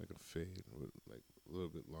a fade with like a little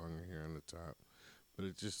bit longer hair on the top. But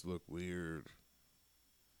it just looked weird.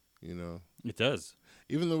 You know? It does.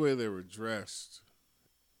 Even the way they were dressed,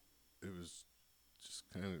 it was just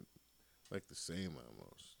kind of like the same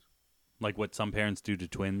almost. Like what some parents do to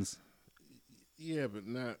twins? Yeah, but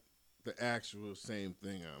not the actual same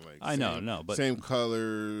thing. But same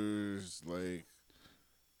colors, like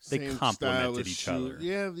they same complemented each other.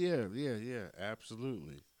 Yeah,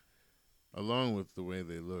 absolutely. Along with the way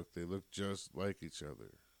they look just like each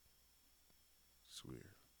other. It's weird.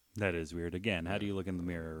 That is weird. Again, how do you look in the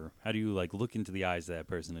mirror? How do you like look into the eyes of that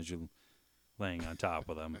person as you're laying on top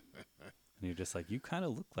of them? And you're just like, you kind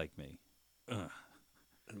of look like me. Ugh.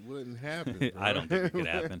 It wouldn't happen. I don't think it could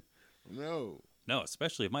happen. No,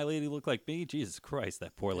 especially if my lady looked like me. Jesus Christ,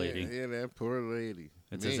 that poor lady. Yeah, that poor lady.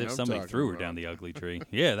 It's as if somebody threw her down the ugly tree.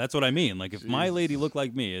 Yeah, that's what I mean. Like if my lady looked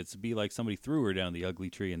like me, it'd be like somebody threw her down the ugly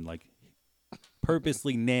tree and like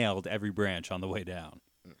purposely nailed every branch on the way down.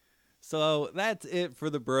 So that's it for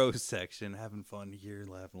the bros section. Having fun here,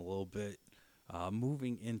 laughing a little bit.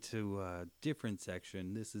 Moving into a different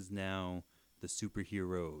section. This is now the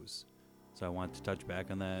superheroes. So I want to touch back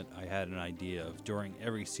on that. I had an idea of during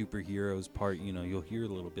every superheroes part, you'll hear a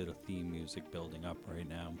little bit of theme music building up right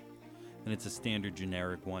now. And it's a standard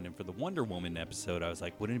generic one. And for the Wonder Woman episode, I was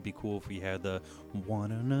like, wouldn't it be cool if we had the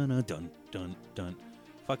wanna dun dun dun?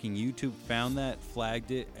 Fucking YouTube found that,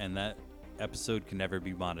 flagged it, and that episode can never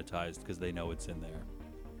be monetized because they know it's in there.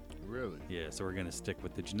 Really? Yeah, so we're going to stick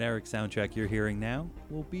with the generic soundtrack you're hearing now.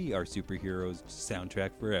 Will be our superheroes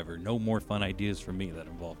soundtrack forever. No more fun ideas from me that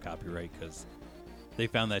involve copyright because they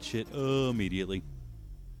found that shit immediately.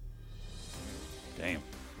 Damn.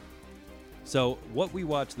 So what we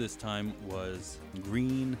watched this time was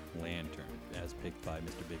Green Lantern, as picked by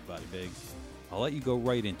Mr. Big Body Biggs. I'll let you go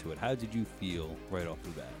right into it. How did you feel right off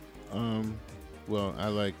the bat? Well, I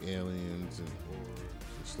like aliens and horror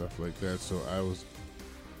and stuff like that, so I was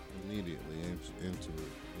immediately into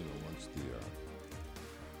it.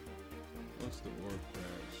 Once the orb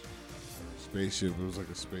crashed, spaceship. It was like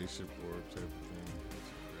a spaceship orb type of thing.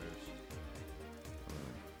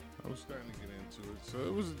 I was starting to get into it, so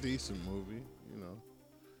it was a decent movie.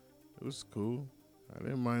 It was cool. I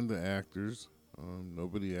didn't mind the actors.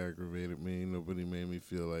 Nobody aggravated me. Nobody made me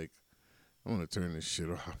feel like I want to turn this shit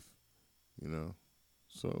off.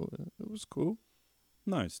 So it was cool.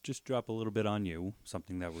 Nice. Just drop a little bit on you.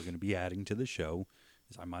 Something that we're going to be adding to the show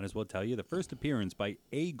is I might as well tell you the first appearance by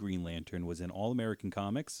a Green Lantern was in All American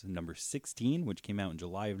Comics number 16, which came out in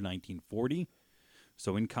July of 1940.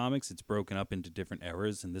 So in comics, it's broken up into different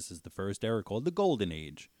eras, and this is the first era called the Golden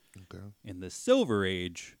Age. Okay. In the Silver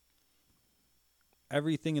Age,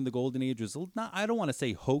 everything in the Golden Age was not, I don't want to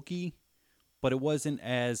say hokey, but it wasn't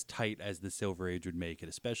as tight as the Silver Age would make it.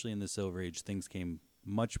 Especially in the Silver Age, things came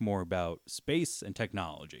much more about space and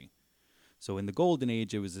technology. So in the Golden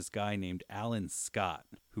Age, it was this guy named Alan Scott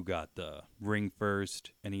who got the ring first,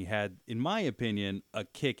 and he had, in my opinion, a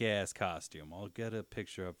kick-ass costume. I'll get a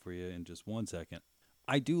picture up for you in just 1 second.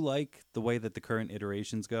 I do like the way that the current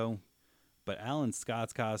iterations go, but Alan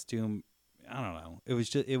Scott's costume, I don't know.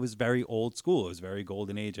 It was very old school. It was very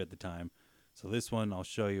Golden Age at the time. So this one I'll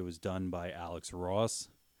show you was done by Alex Ross.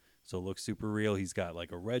 So it looks super real. He's got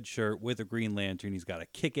like a red shirt with a Green Lantern. He's got a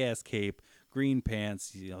kick-ass cape, green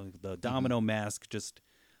pants, the domino mask. Just,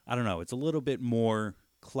 I don't know. It's a little bit more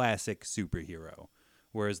classic superhero.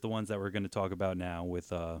 Whereas the ones that we're going to talk about now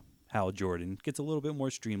with Hal Jordan gets a little bit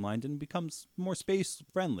more streamlined and becomes more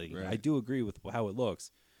space-friendly. Right. I do agree with how it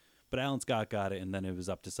looks. But Alan Scott got it, and then it was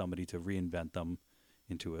up to somebody to reinvent them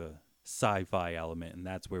into a sci-fi element, and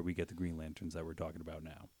that's where we get the Green Lanterns that we're talking about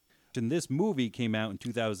now. And this movie came out in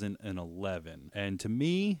 2011, and to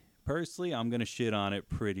me, personally, I'm gonna shit on it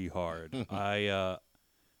pretty hard. I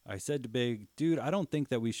said to Big, dude, I don't think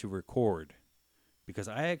that we should record because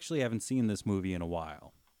I actually haven't seen this movie in a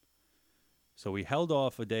while. So we held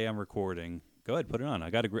off a day on recording. Go ahead, put it on. I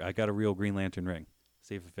got a real Green Lantern ring.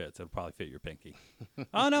 See if it fits. It'll probably fit your pinky.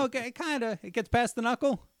 Oh no, it kind of. It gets past the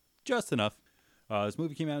knuckle, just enough. This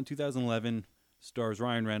movie came out in 2011. Stars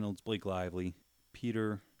Ryan Reynolds, Blake Lively,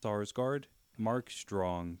 Peter Sarsgaard, Mark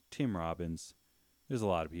Strong, Tim Robbins. There's a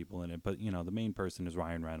lot of people in it, but the main person is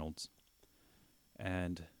Ryan Reynolds.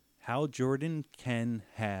 And Hal Jordan can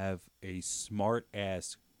have a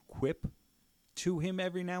smart-ass quip to him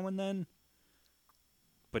every now and then,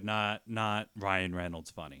 but not Ryan Reynolds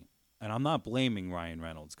funny. And I'm not blaming Ryan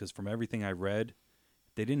Reynolds, because from everything I read,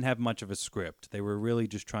 they didn't have much of a script. They were really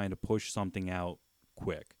just trying to push something out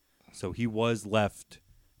quick. So he was left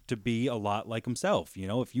to be a lot like himself.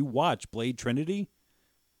 If you watch Blade Trinity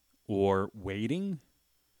or Waiting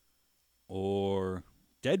or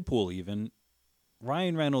Deadpool even,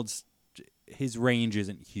 Ryan Reynolds, his range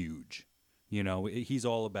isn't huge. He's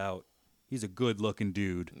a good-looking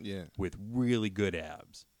dude with really good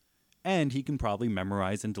abs. And he can probably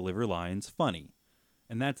memorize and deliver lines funny.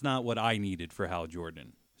 And that's not what I needed for Hal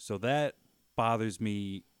Jordan. So that bothers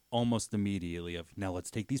me almost immediately now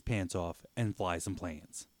let's take these pants off and fly some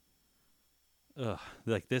planes. Ugh,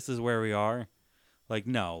 this is where we are.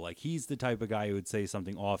 No, he's the type of guy who would say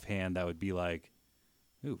something offhand that would be like,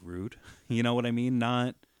 ooh, rude. You know what I mean?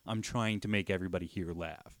 Not, I'm trying to make everybody here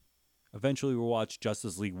laugh. Eventually we'll watch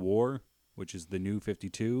Justice League War, which is the new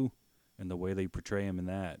 52, and the way they portray him in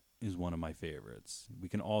that is one of my favorites. We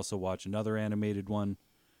can also watch another animated one.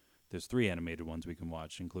 There's 3 animated ones we can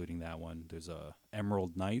watch, including that one. There's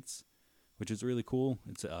Emerald Knights, which is really cool.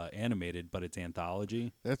 It's animated, but it's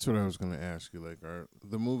anthology. That's what I was going to ask you. Are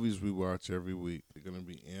the movies we watch every week, they're going to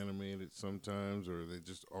be animated sometimes, or are they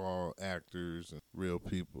just all actors and real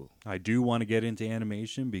people? I do want to get into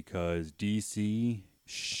animation because DC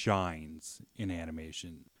shines in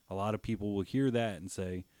animation. A lot of people will hear that and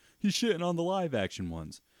say, he's shitting on the live action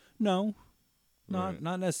ones. No, not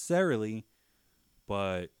necessarily.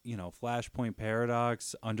 But, Flashpoint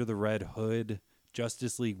Paradox, Under the Red Hood,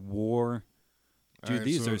 Justice League War. Dude,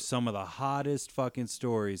 these are some of the hottest fucking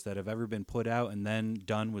stories that have ever been put out and then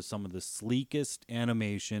done with some of the sleekest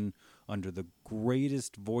animation under the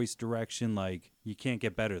greatest voice direction. You can't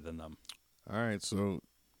get better than them. All right, so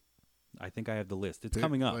I think I have the list. It's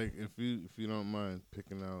coming up. If you don't mind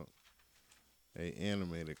picking out a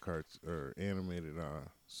animated animated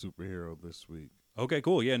superhero this week. Okay,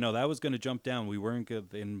 cool. Yeah, no, that was going to jump down. We weren't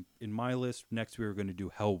in my list. Next, we were going to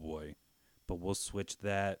do Hellboy, but we'll switch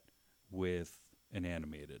that with an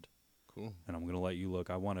animated. Cool. And I'm going to let you look.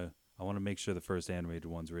 I want to make sure the first animated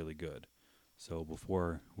one's really good. So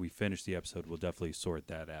before we finish the episode, we'll definitely sort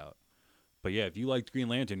that out. But yeah, if you liked Green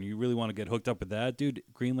Lantern, you really want to get hooked up with that, dude.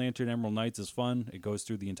 Green Lantern Emerald Knights is fun. It goes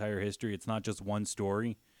through the entire history. It's not just one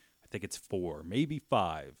story. I think it's 4, maybe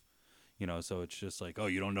 5. So it's just like, oh,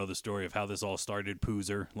 you don't know the story of how this all started,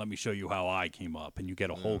 Poozer. Let me show you how I came up. And you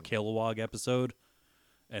get a whole Kilowog episode,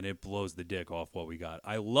 and it blows the dick off what we got.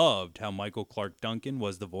 I loved how Michael Clark Duncan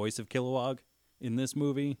was the voice of Kilowog in this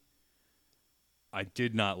movie. I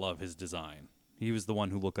did not love his design. He was the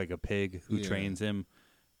one who looked like a pig who trains him.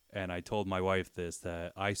 And I told my wife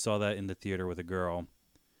that I saw that in the theater with a girl.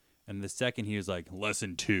 And the second he was like,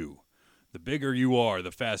 lesson 2. The bigger you are, the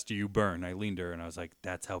faster you burn. I leaned to her and I was like,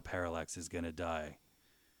 that's how Parallax is going to die.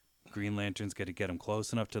 Green Lantern's going to get him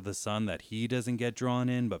close enough to the sun that he doesn't get drawn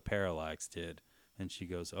in, but Parallax did. And she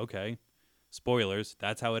goes, okay. Spoilers,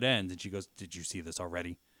 that's how it ends. And she goes, did you see this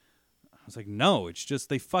already? I was like, no, it's just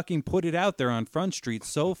they fucking put it out there on Front Street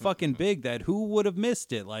so fucking big that who would have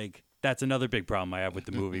missed it? That's another big problem I have with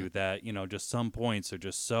the movie with that. Just some points are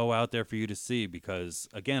just so out there for you to see because,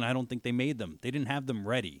 again, I don't think they made them. They didn't have them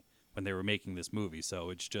ready when they were making this movie. So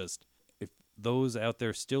it's just, if those out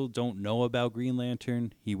there still don't know about Green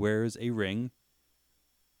Lantern, he wears a ring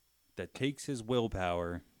that takes his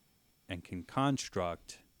willpower and can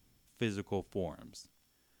construct physical forms.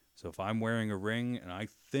 So if I'm wearing a ring and I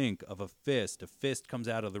think of a fist comes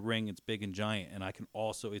out of the ring, it's big and giant, and I can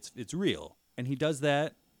also, it's real. And he does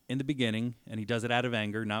that in the beginning, and he does it out of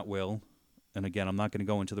anger, not will. And again, I'm not going to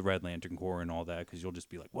go into the Red Lantern Corps and all that because you'll just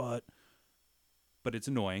be like, what? But it's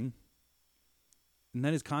annoying. And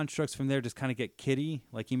then his constructs from there just kind of get kiddie.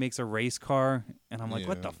 He makes a race car, and I'm like,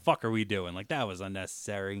 what the fuck are we doing? That was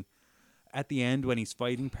unnecessary. At the end, when he's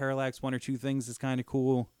fighting Parallax, 1 or 2 things is kind of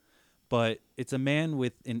cool. But it's a man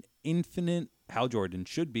with an infinite... Hal Jordan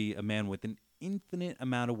should be a man with an infinite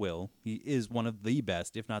amount of will. He is one of the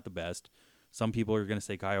best, if not the best. Some people are going to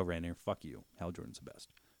say Kyle Rayner. Fuck you. Hal Jordan's the best.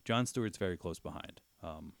 Jon Stewart's very close behind.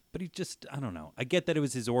 But he just, I don't know. I get that it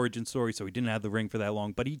was his origin story, so he didn't have the ring for that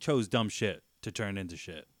long, but he chose dumb shit to turn into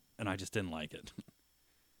shit, and I just didn't like it.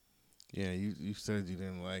 Yeah, you said you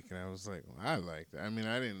didn't like it. I was like, well, I liked it. I mean,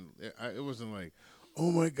 I didn't. It wasn't like,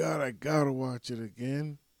 oh my God, I gotta watch it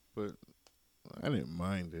again. But I didn't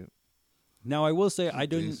mind it. Now, I will say I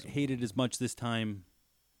didn't hate it as much this time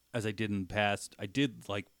as I did in the past. I did,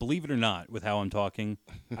 like, believe it or not, with how I'm talking,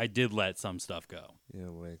 I did let some stuff go. Yeah,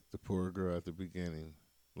 like the poor girl at the beginning,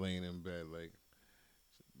 laying in bed, like.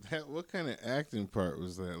 What kind of acting part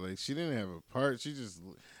was that? Like, she didn't have a part. She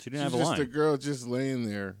didn't have a line. Just a girl just laying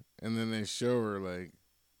there, and then they show her like.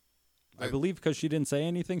 I believe because she didn't say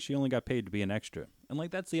anything, she only got paid to be an extra. And like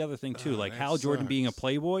that's the other thing too. Like Hal Jordan being a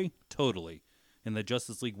playboy, totally. In the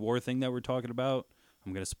Justice League War thing that we're talking about,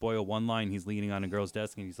 I'm gonna spoil one line. He's leaning on a girl's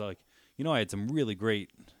desk, and he's like, I had some really great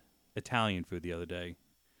Italian food the other day.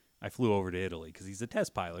 I flew over to Italy because he's a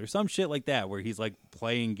test pilot or some shit like that, where he's like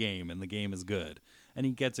playing game and the game is good. And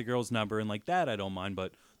he gets a girl's number, and like that, I don't mind,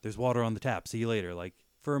 but there's water on the tap. See you later. Like,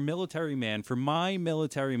 for a military man, for my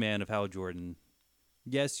military man of Hal Jordan,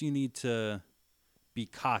 yes, you need to be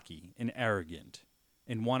cocky and arrogant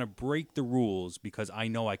and want to break the rules because I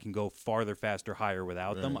know I can go farther, faster, higher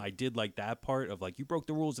without them. I did like that part of, like, you broke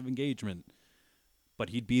the rules of engagement,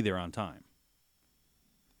 but he'd be there on time.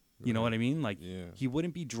 You know what I mean? Like, he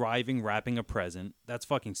wouldn't be driving, wrapping a present. That's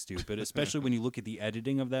fucking stupid, especially when you look at the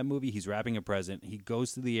editing of that movie. He's wrapping a present. He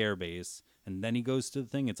goes to the airbase, and then he goes to the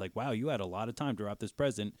thing. It's like, wow, you had a lot of time to wrap this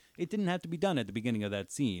present. It didn't have to be done at the beginning of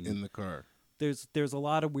that scene. In the car. There's a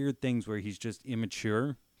lot of weird things where he's just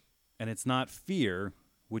immature, and it's not fear,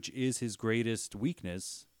 which is his greatest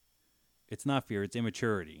weakness. It's not fear, it's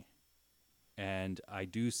immaturity. And I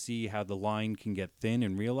do see how the line can get thin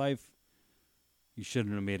in real life. You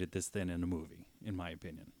shouldn't have made it this thin in a movie, in my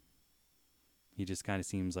opinion. He just kind of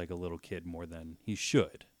seems like a little kid more than he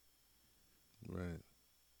should. Right.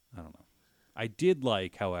 I don't know. I did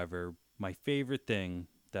like, however, my favorite thing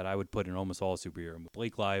that I would put in almost all superhero movies.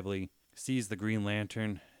 Blake Lively sees the Green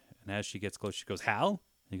Lantern, and as she gets close, she goes, Hal?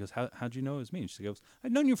 And he goes, how'd you know it was me? And she goes,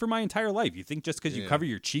 I've known you for my entire life. You think just because you cover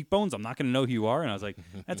your cheekbones, I'm not going to know who you are? And I was like,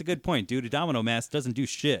 that's a good point, dude. A domino mask doesn't do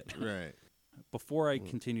shit. Right. Before I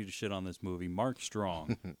continue to shit on this movie, Mark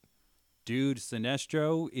Strong. Dude,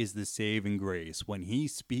 Sinestro is the saving grace. When he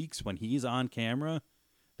speaks, when he's on camera,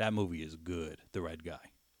 that movie is good. The red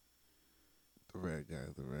guy. The red guy.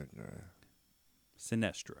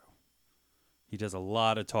 Sinestro. He does a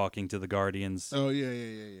lot of talking to the Guardians. Oh,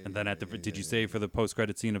 yeah. And then did you say for the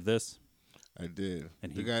post-credit scene of this? I did.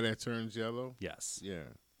 And the guy that turns yellow? Yes. Yeah.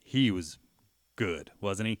 He was good,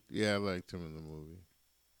 wasn't he? Yeah, I liked him in the movie.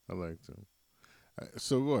 I liked him.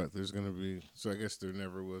 So what? There's going to be... So I guess there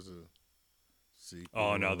never was a sequel.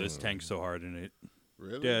 Oh, no, this tanked so hard in it.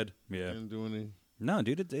 Really? Dead, yeah. Didn't do any... No,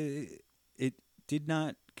 dude, it did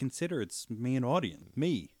not consider its main audience.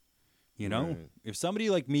 Me. You know? Right. If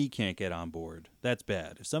somebody like me can't get on board, that's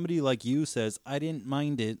bad. If somebody like you says, I didn't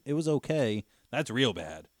mind it, it was okay, that's real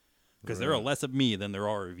bad. Because there are less of me than there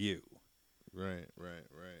are of you. Right.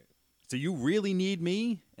 So you really need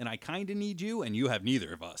me, and I kind of need you, and you have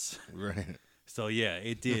neither of us. Right. So yeah,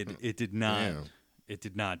 it did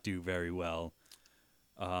not do very well.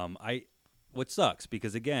 What sucks,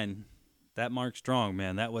 because again, that Mark Strong,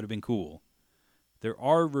 man, that would have been cool. There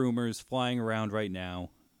are rumors flying around right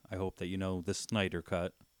now. I hope that you know the Snyder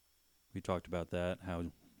Cut. We talked about that, how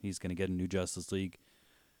he's going to get a new Justice League.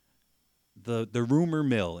 The rumor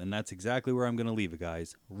mill, and that's exactly where I'm going to leave it,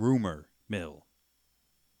 guys. Rumor mill.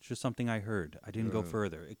 It's just something I heard. I didn't go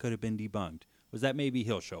further. It could have been debunked. Was that maybe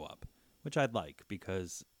he'll show up, which I'd like,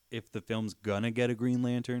 because if the film's going to get a Green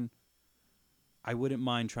Lantern, I wouldn't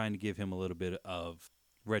mind trying to give him a little bit of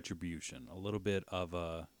retribution, a little bit of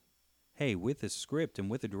a, hey, with a script and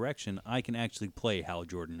with a direction, I can actually play Hal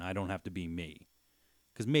Jordan. I don't have to be me.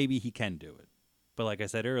 Because maybe he can do it. But like I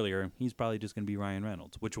said earlier, he's probably just going to be Ryan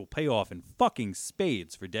Reynolds, which will pay off in fucking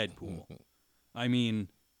spades for Deadpool. I mean,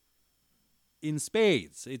 in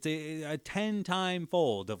spades. It's a 10-time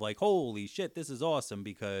fold of like, holy shit, this is awesome,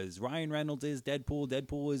 because Ryan Reynolds is Deadpool.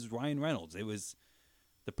 Deadpool is Ryan Reynolds. It was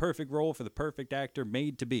the perfect role for the perfect actor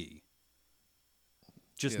made to be.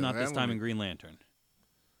 Just not this time in Green Lantern.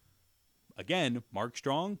 Again, Mark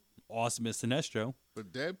Strong, awesome as Sinestro.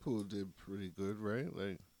 But Deadpool did pretty good, right?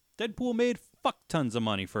 Like Deadpool made fuck tons of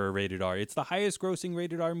money for a rated R. It's the highest grossing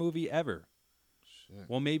rated R movie ever. Shit.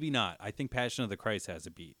 Well, maybe not. I think Passion of the Christ has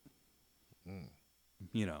a beat.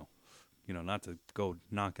 You know, not to go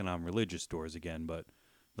knocking on religious doors again, but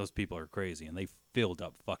those people are crazy, and they filled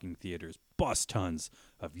up fucking theaters, bust tons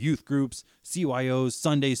of youth groups, CYOs,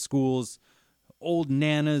 Sunday schools, old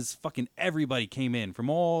nanas, fucking everybody came in from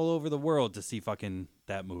all over the world to see fucking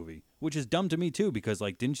that movie. Which is dumb to me, too, because,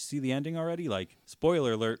 like, didn't you see the ending already? Like,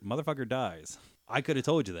 spoiler alert, motherfucker dies. I could have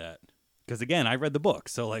told you that. Because, again, I read the book.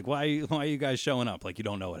 So, like, why are you guys showing up like you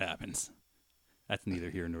don't know what happens? That's neither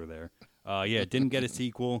here nor there. Yeah, didn't get a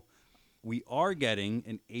sequel. We are getting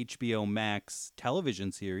an HBO Max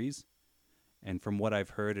television series. And from what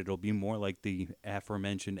I've heard, it'll be more like the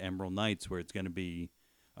aforementioned Emerald Knights, where it's going to be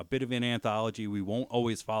a bit of an anthology. We won't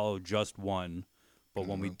always follow just one. But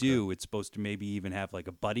when we do, it's supposed to maybe even have like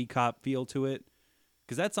a buddy cop feel to it.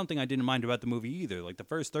 Because that's something I didn't mind about the movie either. Like the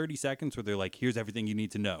first 30 seconds where they're like, here's everything you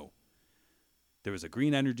need to know. There was a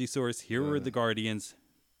green energy source. Here were the Guardians.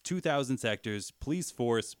 2,000 sectors. Police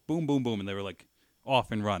force. Boom, boom, boom. And they were like off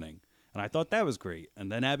and running. And I thought that was great. And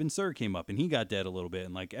then Abin Sur came up and he got dead a little bit.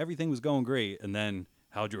 And like everything was going great. And then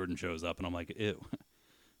Hal Jordan shows up and I'm like, ew.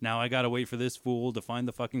 Now I got to wait for this fool to find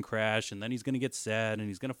the fucking crash, and then he's going to get sad, and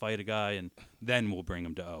he's going to fight a guy, and then we'll bring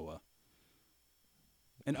him to Oa.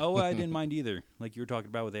 And Oa I didn't mind either. Like you were talking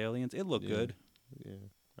about with Aliens. It looked good. Yeah,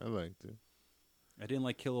 I liked it. I didn't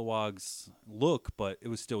like Kilowog's look, but it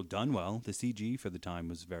was still done well. The CG for the time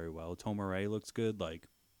was very well. Tomare looks good. Like,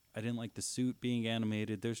 I didn't like the suit being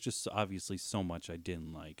animated. There's just obviously so much I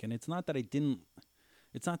didn't like. And it's not that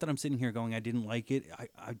I'm sitting here going, I didn't like it.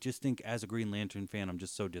 I just think as a Green Lantern fan, I'm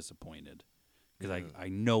just so disappointed. Because I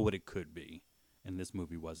know what it could be. And this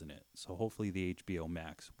movie wasn't it. So hopefully the HBO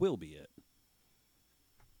Max will be it.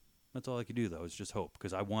 That's all I could do, though, is just hope.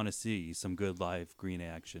 Because I want to see some good live Green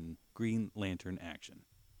Lantern action.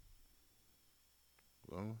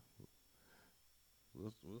 Well,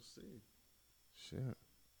 we'll see. Shit.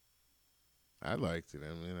 I liked it.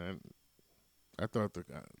 I mean, I thought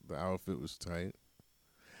the outfit was tight.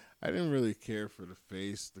 I didn't really care for the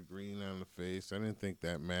face, the green on the face. I didn't think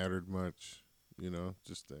that mattered much,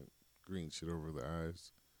 just that green shit over the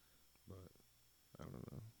eyes. But I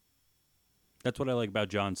don't know. That's what I like about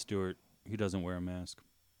Jon Stewart. He doesn't wear a mask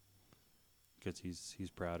because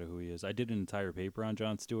he's proud of who he is. I did an entire paper on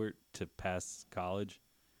Jon Stewart to pass college.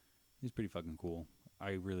 He's pretty fucking cool.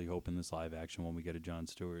 I really hope in this live action when we get a Jon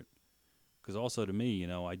Stewart. Because also to me,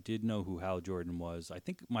 I did know who Hal Jordan was. I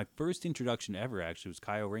think my first introduction ever actually was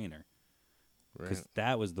Kyle Rayner. Because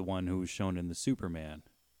that was the one who was shown in the Superman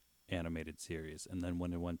animated series. And then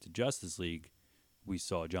when it went to Justice League, we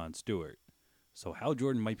saw Jon Stewart. So Hal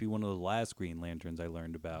Jordan might be one of the last Green Lanterns I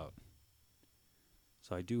learned about.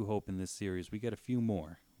 So I do hope in this series we get a few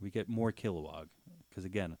more. We get more Kilowog. Because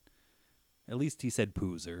again, at least he said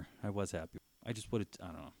Poozer. I was happy. I just would have,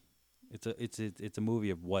 I don't know. It's a movie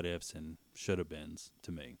of what ifs and should have beens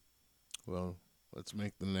to me. Well, let's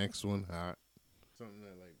make the next one hot. Something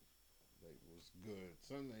that like was good.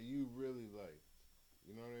 Something that you really liked.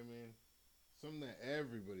 You know what I mean? Something that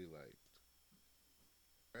everybody liked.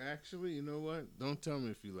 Actually, you know what? Don't tell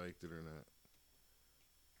me if you liked it or not.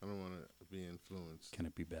 I don't want to be influenced. Can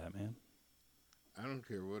it be Batman? I don't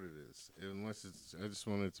care what it is. Unless I just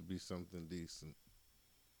want it to be something decent.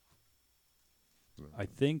 I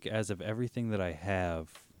think as of everything that I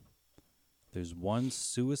have, there's one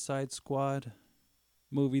Suicide Squad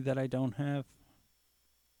movie that I don't have.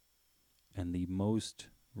 And the most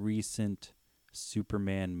recent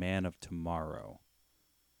Superman Man of Tomorrow.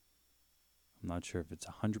 I'm not sure if it's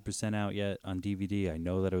 100% out yet on DVD. I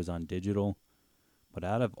know that it was on digital. But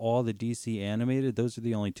out of all the DC animated, those are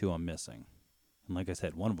the only two I'm missing. And like I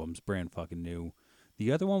said, one of them's brand fucking new.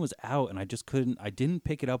 The other one was out, and I didn't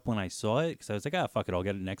pick it up when I saw it, because I was like, fuck it, I'll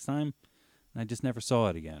get it next time. And I just never saw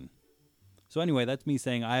it again. So anyway, that's me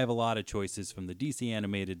saying I have a lot of choices from the DC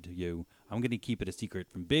animated to you. I'm going to keep it a secret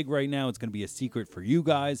from Big right now. It's going to be a secret for you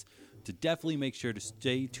guys to definitely make sure to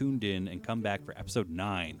stay tuned in and come back for episode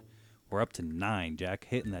 9. We're up to 9, Jack,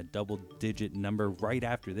 hitting that double-digit number right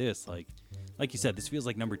after this. Like you said, this feels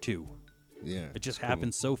like number 2. Yeah. It just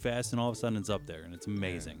happens so fast, and all of a sudden it's up there, and it's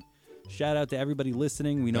amazing. Yeah. Shout out to everybody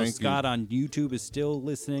listening. We know Scott on YouTube is still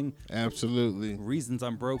listening. Absolutely. Reasons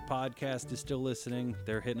I'm Broke podcast is still listening.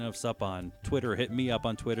 They're hitting us up on Twitter, hitting me up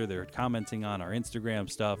on Twitter. They're commenting on our Instagram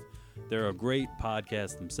stuff. They're a great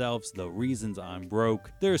podcast themselves. The Reasons I'm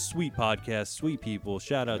Broke. They're a sweet podcast, sweet people.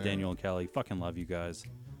 Shout out Daniel and Kelly. Fucking love you guys.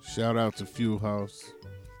 Shout out to Fuel House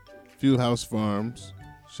Farms.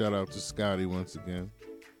 Shout out to Scotty once again.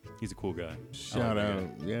 He's a cool guy. Shout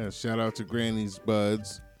out to Granny's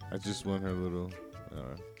Buds. I just won her little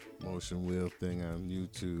motion wheel thing on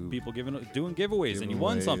YouTube. People doing giveaways, and you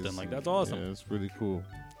won something. Like, that's awesome. Yeah, it's pretty cool.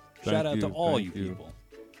 Shout out to all you people.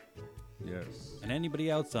 Yes. And anybody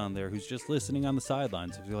else on there who's just listening on the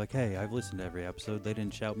sidelines. If you're like, hey, I've listened to every episode. They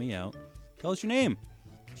didn't shout me out. Tell us your name.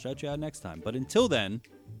 I'll shout you out next time. But until then,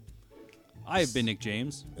 I've been Nick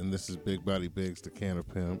James. And this is Big Body Biggs, the Can of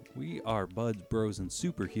Pimp. We are buds, bros, and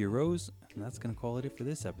superheroes. And that's going to call it for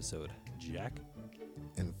this episode. Jack?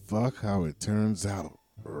 And fuck how it turns out.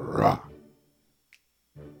 Rah.